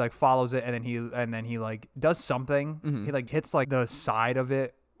there, he like follows it, and then he like does something. Mm-hmm. He like hits like the side of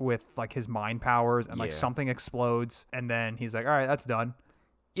it with like his mind powers, and like Yeah. something explodes, and then he's like, all right, that's done.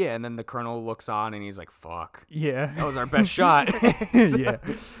 Yeah, and then the colonel looks on and he's like, "Fuck, Yeah. that was our best shot." Yeah.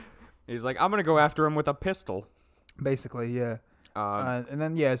 He's like, "I'm gonna go after him with a pistol." Basically, yeah. Um, And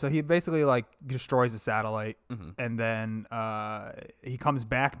then so he basically like destroys the satellite, Mm-hmm. and then he comes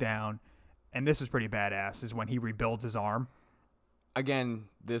back down, and this is pretty badass. Is when he rebuilds his arm. Again,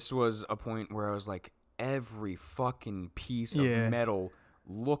 this was a point where I was like, every fucking piece of Yeah. metal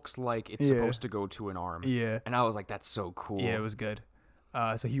looks like it's Yeah. supposed to go to an arm. Yeah. And I was like, that's so cool. Yeah, it was good.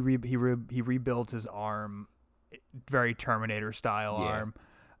 So he rebuilds his arm, very Terminator style Yeah.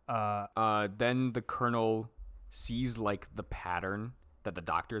 arm. Then the colonel sees like the pattern that the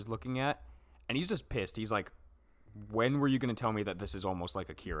doctor is looking at, and he's just pissed. He's like, when were you going to tell me that this is almost like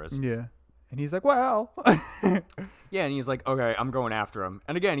Akira's? Yeah. And he's like, well, Yeah, and he's like, okay, I'm going after him.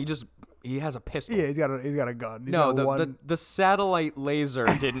 And again, he has a pistol. yeah, he's got a gun. He's No, got the satellite laser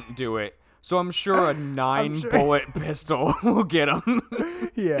didn't do it. So I'm sure a 9 sure. bullet pistol will get him.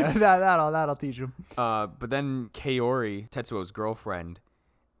 yeah, that'll teach him. But then Kaori, Tetsuo's girlfriend,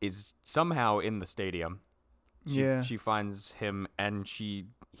 is somehow in the stadium. Yeah. She finds him and he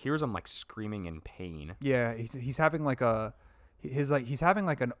hears him like screaming in pain. Yeah, he's having like he's having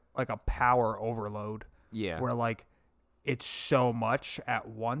like a power overload. Yeah. Where like it's so much at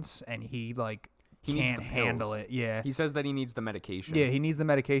once, and he needs can't the handle pills. it. Yeah. He says that he needs the medication. Yeah, he needs the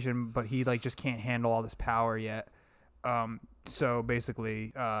medication, but he like just can't handle all this power yet. So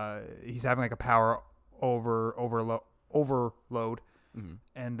basically, he's having like a power overload, Mm-hmm.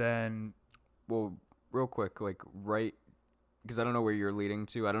 and then Well, real quick, like right, because I don't know where you're leading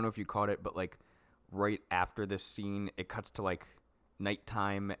to. I don't know if you caught it, but like right after this scene, it cuts to like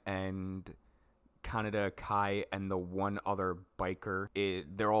nighttime, and Kaneda, Kai, and the one other biker,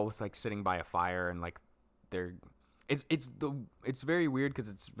 they're all like sitting by a fire, and like it's very weird because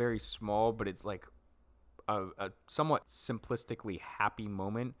it's very small, but it's like a somewhat simplistically happy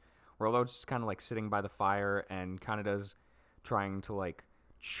moment where although it's just kind of like sitting by the fire, and Kaneda's trying to like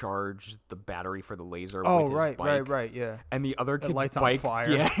charge the battery for the laser with his bike. right, yeah. And the other kid's light's on bike, fire.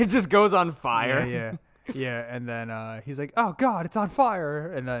 yeah, it just goes on fire. Yeah, and then he's like, "Oh God, it's on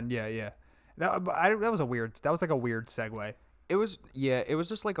fire!" And then that was like a weird segue. It was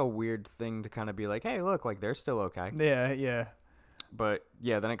just like a weird thing to kind of be like, hey, look, like they're still okay. Yeah. But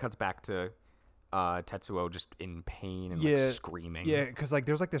yeah, then it cuts back to Tetsuo just in pain and like screaming. Yeah, because like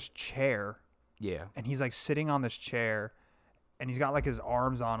there's like this chair. Yeah. And he's like sitting on this chair, and he's got like his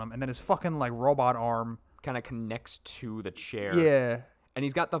arms on him, and then his fucking like robot arm kind of connects to the chair. Yeah. And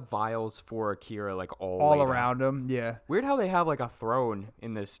he's got the vials for Akira like all around him. Yeah. Weird how they have like a throne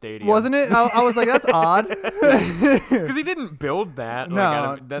in this stadium. Wasn't it? I was like, that's odd. Because he didn't build that.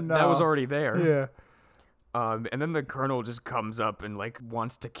 No, that was already there. Yeah. And then the colonel just comes up and like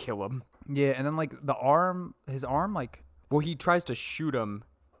wants to kill him. Yeah, and then like his arm like. Well, he tries to shoot him.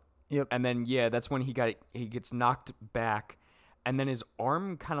 Yep. And then that's when he gets knocked back, and then his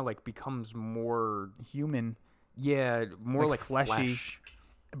arm kind of like becomes more human. Yeah, more like fleshy. Flesh.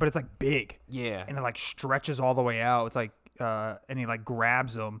 But it's like big. Yeah. And it like stretches all the way out. It's like and he like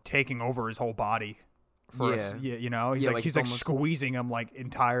grabs him, taking over his whole body. You know, he's like squeezing him like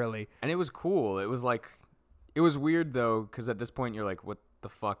entirely. And it was cool. It was weird though, because at this point you're like, what the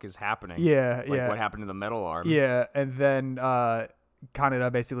fuck is happening? Yeah, like, what happened to the metal arm? Yeah, and then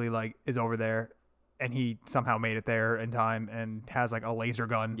Kaneda basically like is over there, and he somehow made it there in time and has like a laser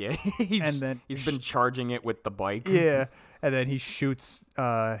gun. Yeah, he's been charging it with the bike. Yeah, and then he shoots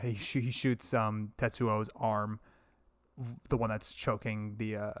Tetsuo's arm, the one that's choking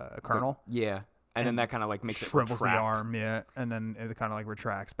the colonel. Yeah, and then that kind of like makes shrivels it retract. the arm. Yeah, and then it kind of like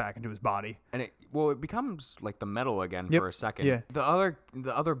retracts back into his body. And it becomes like the metal again for a second. Yeah. The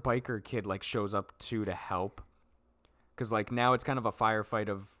other biker kid like shows up too to help, because like now it's kind of a firefight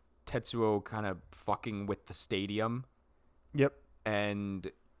of Tetsuo kind of fucking with the stadium. Yep.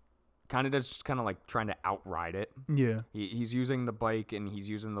 And Kaneda's just kind of like trying to outride it. Yeah. He's using the bike and he's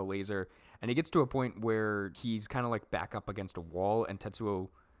using the laser, and he gets to a point where he's kind of like back up against a wall, and Tetsuo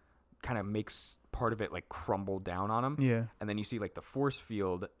kind of makes part of it like crumble down on him. Yeah. And then you see like the force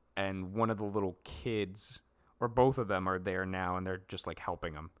field, and one of the little kids, or both of them, are there now, and they're just like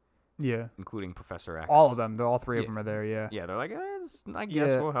helping him. Yeah. Including Professor X. All of them. All three of them are there. Yeah. Yeah, they're like, I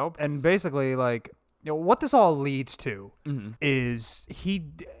guess we'll help. And basically, like, what this all leads to is he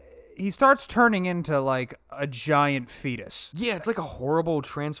starts turning into like a giant fetus. Yeah, it's like a horrible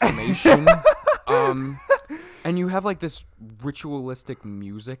transformation. And you have like this ritualistic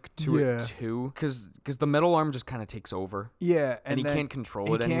music to it too, because the metal arm just kind of takes over. Yeah, and he can't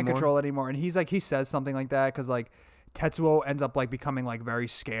control it anymore. He can't control it anymore, and he says something like that because like Tetsuo ends up like becoming like very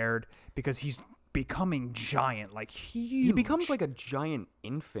scared because he's becoming giant, like huge. He becomes like a giant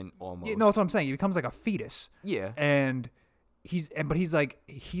infant almost. Yeah, no, that's what I'm saying. He becomes like a fetus. Yeah, and he's like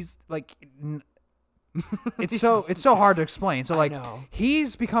it's so hard to explain. So like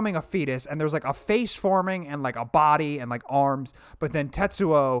he's becoming a fetus, and there's like a face forming and like a body and like arms, but then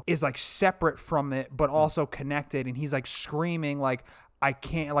Tetsuo is like separate from it but also connected, and he's like screaming like, I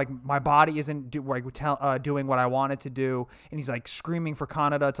can't, like, my body isn't doing what I want it to do, and he's like screaming for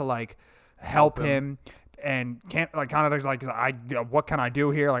Kaneda to like help him. And can't, like, Kaneda's like, what can I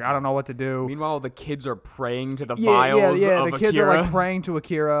do here? Like, I don't know what to do. Meanwhile, the kids are praying to the vials of Akira. The kids are like praying to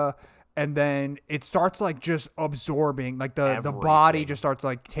Akira, and then it starts like just absorbing, like the body just starts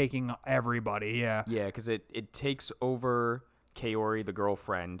like taking everybody. Yeah, because it takes over Kaori, the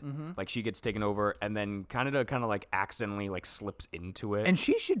girlfriend. Like, she gets taken over, and then Kaneda kind of like accidentally like slips into it, and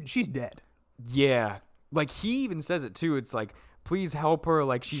she's dead. Yeah, like he even says it too. It's like, please help her,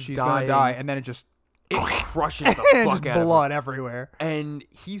 like she's gonna dying. die, and then it crushes the fuck just out of her. Blood everywhere. And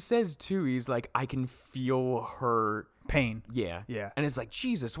he says too, he's like, I can feel her pain. Yeah. Yeah. And it's like,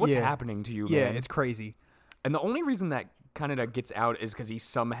 Jesus, what's happening to you, man? Yeah, it's crazy. And the only reason that Kaneda gets out is because he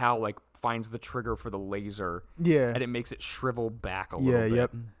somehow like finds the trigger for the laser. Yeah. And it makes it shrivel back a little bit.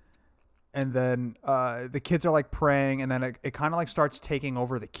 Yep. And then the kids are like praying, and then it kind of like starts taking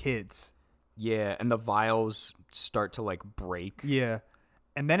over the kids. Yeah, and the vials start to like break. Yeah.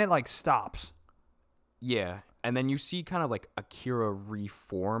 And then it like stops. Yeah, and then you see kind of like Akira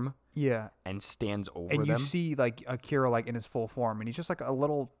reform. Yeah. And stands over and them. You see like Akira like in his full form, and he's just like a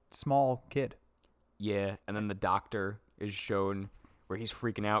little small kid. Yeah, and then the doctor is shown where he's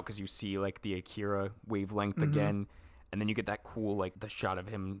freaking out because you see like the Akira wavelength again, and then you get that cool like the shot of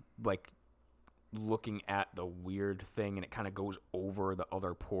him like looking at the weird thing, and it kind of goes over the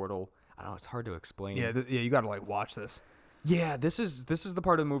other portal. I don't know, it's hard to explain. Yeah, you got to like watch this. Yeah, this is the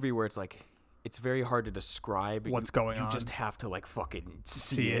part of the movie where it's like it's very hard to describe what's going on. You just have to like fucking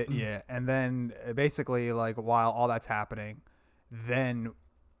see it. Yeah, and then basically like while all that's happening, then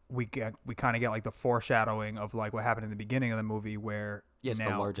we kind of get like the foreshadowing of like what happened in the beginning of the movie where it's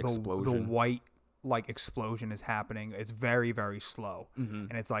now the large explosion. The white like explosion is happening. It's very, very slow,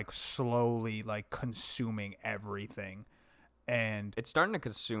 and it's like slowly like consuming everything. And it's starting to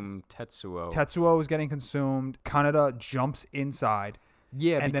consume Tetsuo. Tetsuo is getting consumed. Kaneda jumps inside.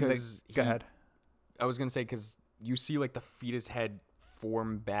 Yeah, and because go ahead. I was gonna say because you see like the fetus head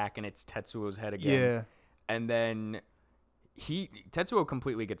form back, and it's Tetsuo's head again. Yeah, and then Tetsuo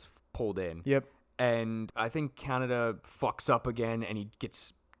completely gets pulled in. Yep. And I think Kaneda fucks up again, and he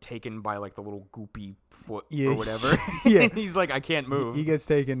gets taken by like the little goopy foot or whatever. Yeah, he's like, I can't move. He gets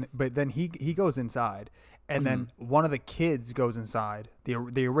taken, but then he goes inside. And then one of the kids goes inside,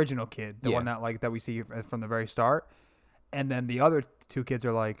 the original kid, the one that we see from the very start. And then the other two kids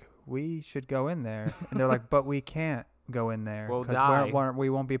are like, we should go in there. And they're like, but we can't go in there because we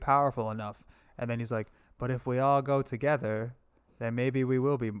won't be powerful enough. And then he's like, but if we all go together, then maybe we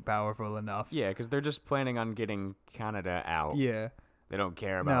will be powerful enough. Yeah, because they're just planning on getting Kaneda out. Yeah. They don't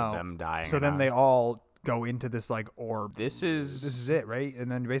care about them dying. So then they all go into this like orb. This is it, right? And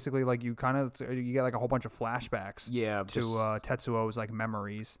then basically like you get like a whole bunch of flashbacks. Yeah, to Tetsuo's like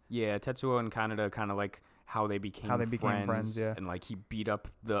memories. Yeah, Tetsuo and Kaneda kind of like how they became friends. Yeah, and like he beat up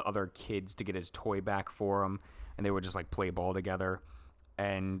the other kids to get his toy back for him, and they would just like play ball together,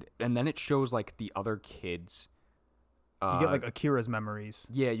 and then it shows like the other kids. You get like Akira's memories.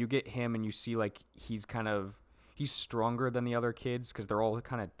 Yeah, you get him, and you see like he's stronger than the other kids because they're all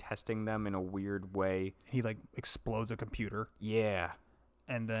kind of testing them in a weird way. He like explodes a computer. Yeah.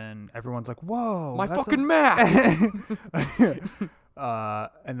 And then everyone's like, whoa. My fucking math!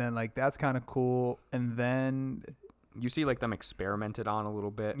 And then like that's kind of cool. And then you see like them experimented on a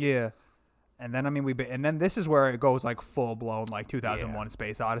little bit. Yeah. And then and then this is where it goes like full blown like 2001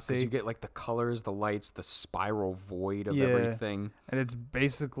 Space Odyssey. You get like the colors, the lights, the spiral void of everything. And it's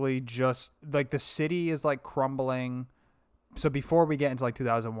basically just like the city is like crumbling. So before we get into like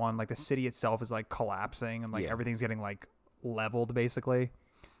 2001, like the city itself is like collapsing and like everything's getting like leveled basically.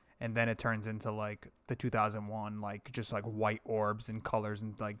 And then it turns into like the 2001 like just like white orbs and colors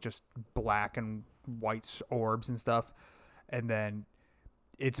and like just black and white orbs and stuff. And then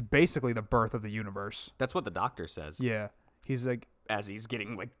it's basically the birth of the universe. That's what the doctor says. Yeah. He's like... as he's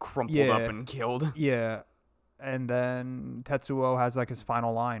getting like crumpled up and killed. Yeah. And then Tetsuo has like his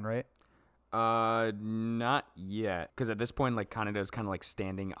final line, right? Not yet. Because at this point, like Kaneda is kind of like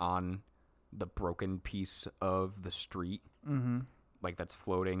standing on the broken piece of the street. Mm-hmm. Like that's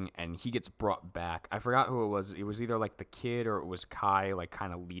floating, and he gets brought back. I forgot who it was. It was either like the kid or it was Kai, like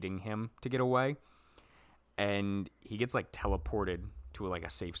kind of leading him to get away. And he gets like teleported to like a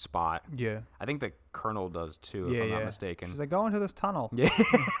safe spot. Yeah. I think the Colonel does too, if I'm not mistaken. She's like, go into this tunnel. Yeah.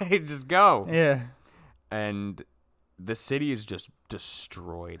 Just go. Yeah. And the city is just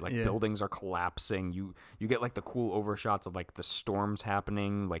destroyed. Like buildings are collapsing. You get like the cool overshots of like the storms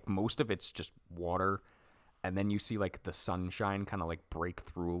happening. Like most of it's just water. And then you see like the sunshine kind of like break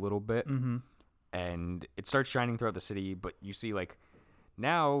through a little bit. Mm-hmm. And it starts shining throughout the city, but you see like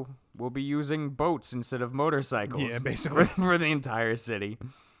now we'll be using boats instead of motorcycles. Yeah, basically. for the entire city.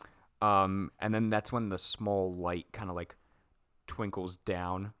 And then that's when the small light kind of like twinkles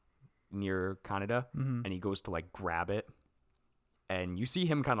down near Kaneda, and he goes to like grab it. And you see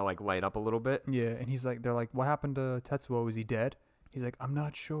him kind of like light up a little bit. Yeah, and he's like, they're like, what happened to Tetsuo? Is he dead? He's like, I'm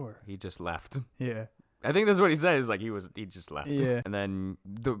not sure. He just left. Yeah. I think that's what he said, is like he just left. Yeah. And then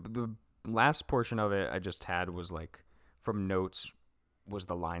the last portion of it I just had was like from notes was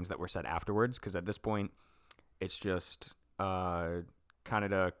the lines that were said afterwards, because at this point it's just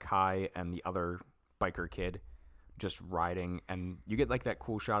Kaneda, Kai, and the other biker kid just riding, and you get like that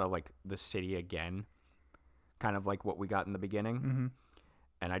cool shot of like the city again, kind of like what we got in the beginning. Mm-hmm.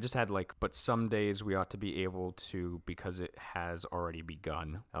 And I just had like, but some days we ought to be able to because it has already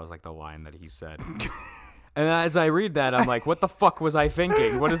begun. That was like the line that he said. And as I read that, I'm like, what the fuck was I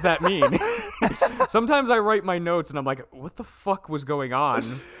thinking? What does that mean? Sometimes I write my notes and I'm like, what the fuck was going on?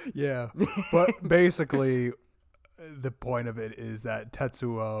 Yeah. But basically, the point of it is that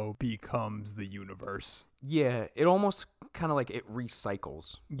Tetsuo becomes the universe. Yeah, it almost kind of like it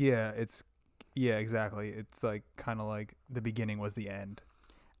recycles. Yeah, exactly. It's like kind of like the beginning was the end.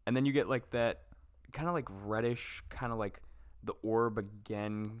 And then you get like that kind of like reddish, kind of like the orb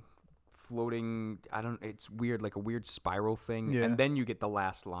again floating. It's weird, like a weird spiral thing. Yeah. And then you get the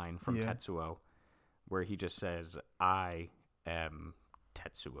last line from Yeah. Tetsuo where he just says, I am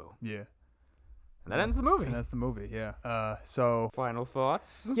Tetsuo. Yeah. And that ends the movie. And that's the movie, yeah. So Final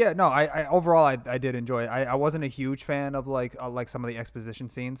thoughts? yeah, no, I overall I did enjoy it. I wasn't a huge fan of like some of the exposition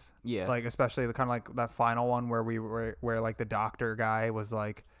scenes. Yeah. Like especially the kind of like that final one where like the doctor guy was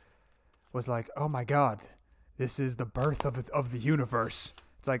like, oh my god, this is the birth of the universe.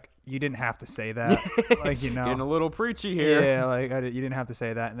 It's like you didn't have to say that, like, you know, Getting a little preachy here. Yeah, like you didn't have to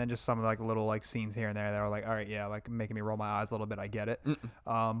say that, and then just some of like little like scenes here and there that were like, all right, yeah, like making me roll my eyes a little bit. I get it.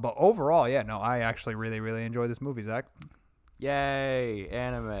 But overall, yeah, no, I actually really really enjoyed this movie, Zach. Yay,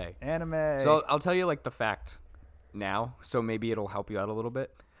 anime. So I'll tell you like the fact now, so maybe it'll help you out a little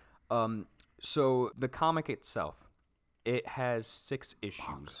bit. So the comic itself, it has 6 issues.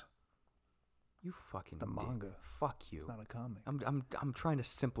 Manga. You fucking the manga. Fuck you. It's not a comic. I'm trying to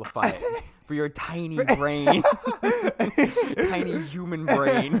simplify it for your tiny brain, tiny human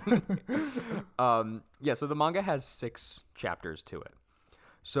brain. Yeah. So the manga has 6 chapters to it.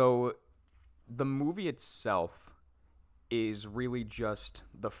 So the movie itself is really just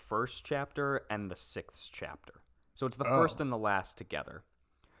the first chapter and the 6th chapter. So it's the first and the last together.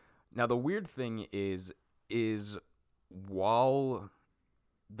 Now the weird thing is while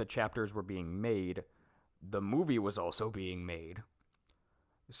the chapters were being made, the movie was also being made.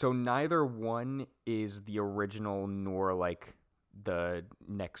 So neither one is the original nor like the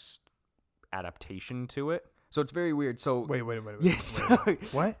next adaptation to it. So it's very weird. So Wait. Yes. Wait.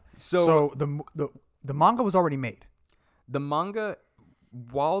 What? So So the manga was already made. the manga,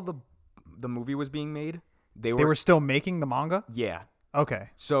 while the movie was being made, they They were still making the manga? yeah. Okay.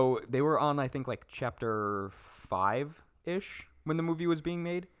 So they were on, I think, like chapter 5-ish when the movie was being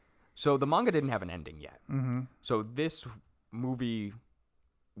made. So the manga didn't have an ending yet. Mm-hmm. So this movie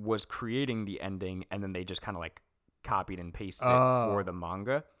was creating the ending, and then they just kind of like copied and pasted it for the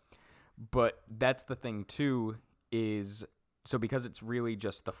manga. But that's the thing too, is so because it's really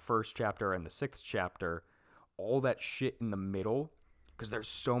just the first chapter and the 6th chapter, all that shit in the middle, because there's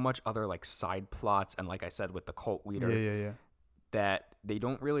so much other like side plots, and like I said with the cult leader, Yeah. that they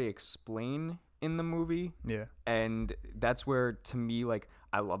don't really explain in the movie. Yeah. And that's where, to me, like,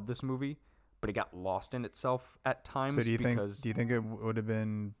 I love this movie, but it got lost in itself at times. So do you because think it would have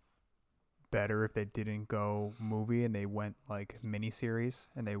been better if they didn't go movie and they went like miniseries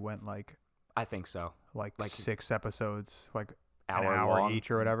and they went like I think so. like 6 episodes, like Hour an hour long. each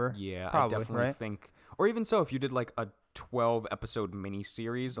or whatever? Yeah, Probably, I definitely right? think. Or even so, if you did like a 12-episode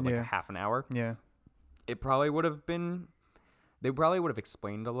miniseries of like Yeah. a half an hour, Yeah. it probably would have been. They probably would have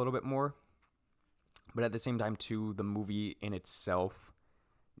explained a little bit more. But at the same time, too, the movie in itself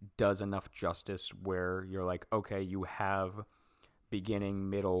does enough justice where you're like, okay, you have beginning,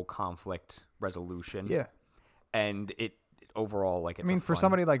 middle, conflict, resolution. Yeah. And it overall, like, it's I mean, a for fun-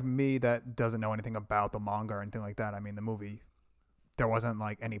 somebody like me that doesn't know anything about the manga or anything like that, I mean, the movie, there wasn't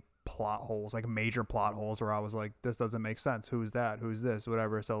like any plot holes, like major plot holes where I was like, this doesn't make sense. Who's that? Who's this?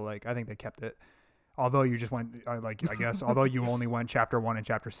 Whatever. So like, I think they kept it. Although you just went, like, I guess, although you only went chapter 1 and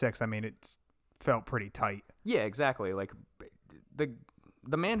chapter 6, I mean, it felt pretty tight. Yeah, exactly. Like,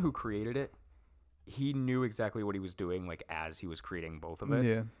 the man who created it, he knew exactly what he was doing, like, as he was creating both of it.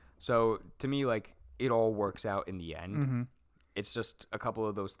 Yeah. So, to me, like, it all works out in the end. Mm-hmm. It's just a couple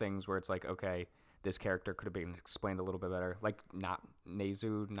of those things where it's like, okay, this character could have been explained a little bit better. Like, not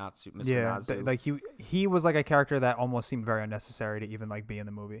Mr. Yeah. Nazu. Like he was like a character that almost seemed very unnecessary to even like be in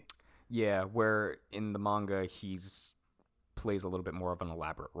the movie. Yeah, where in the manga, plays a little bit more of an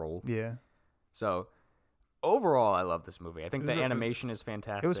elaborate role. Yeah. So, overall, I love this movie. I think the It was- animation is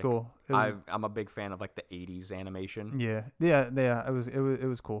fantastic. It was cool. It was, I'm a big fan of like the 80s animation. yeah. It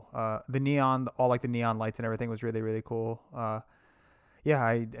was cool. The neon, all like the neon lights and everything was really really cool. Yeah.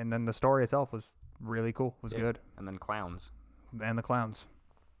 And then the story itself was really cool. Was good. And then clowns And the clowns.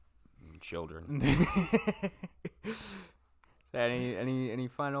 and children. Any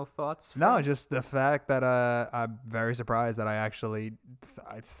final thoughts? No, just the fact that I'm very surprised that I actually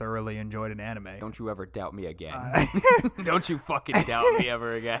I thoroughly enjoyed an anime. Don't you ever doubt me again. Don't you fucking doubt me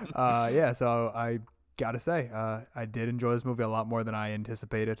ever again. Yeah, so I gotta say, I did enjoy this movie a lot more than I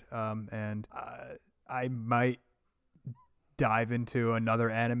anticipated, and I might dive into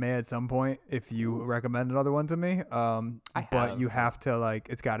another anime at some point if you recommend another one to me. But you have to like,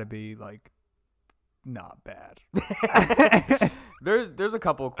 it's got to be like not bad. There's a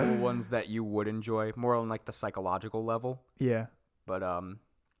couple of cool ones that you would enjoy, more on like the psychological level. Yeah. But I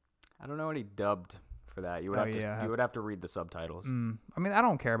don't know any dubbed for that. You would have to read the subtitles. I mean, I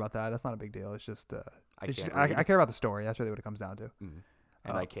don't care about that. That's not a big deal. It's just I care about the story. That's really what it comes down to.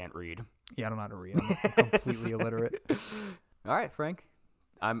 And I can't read. Yeah, I don't know how to read. I'm completely illiterate. All right, Frank.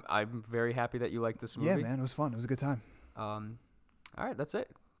 I'm very happy that you liked this movie. Yeah, man, it was fun. It was a good time. All right, that's it.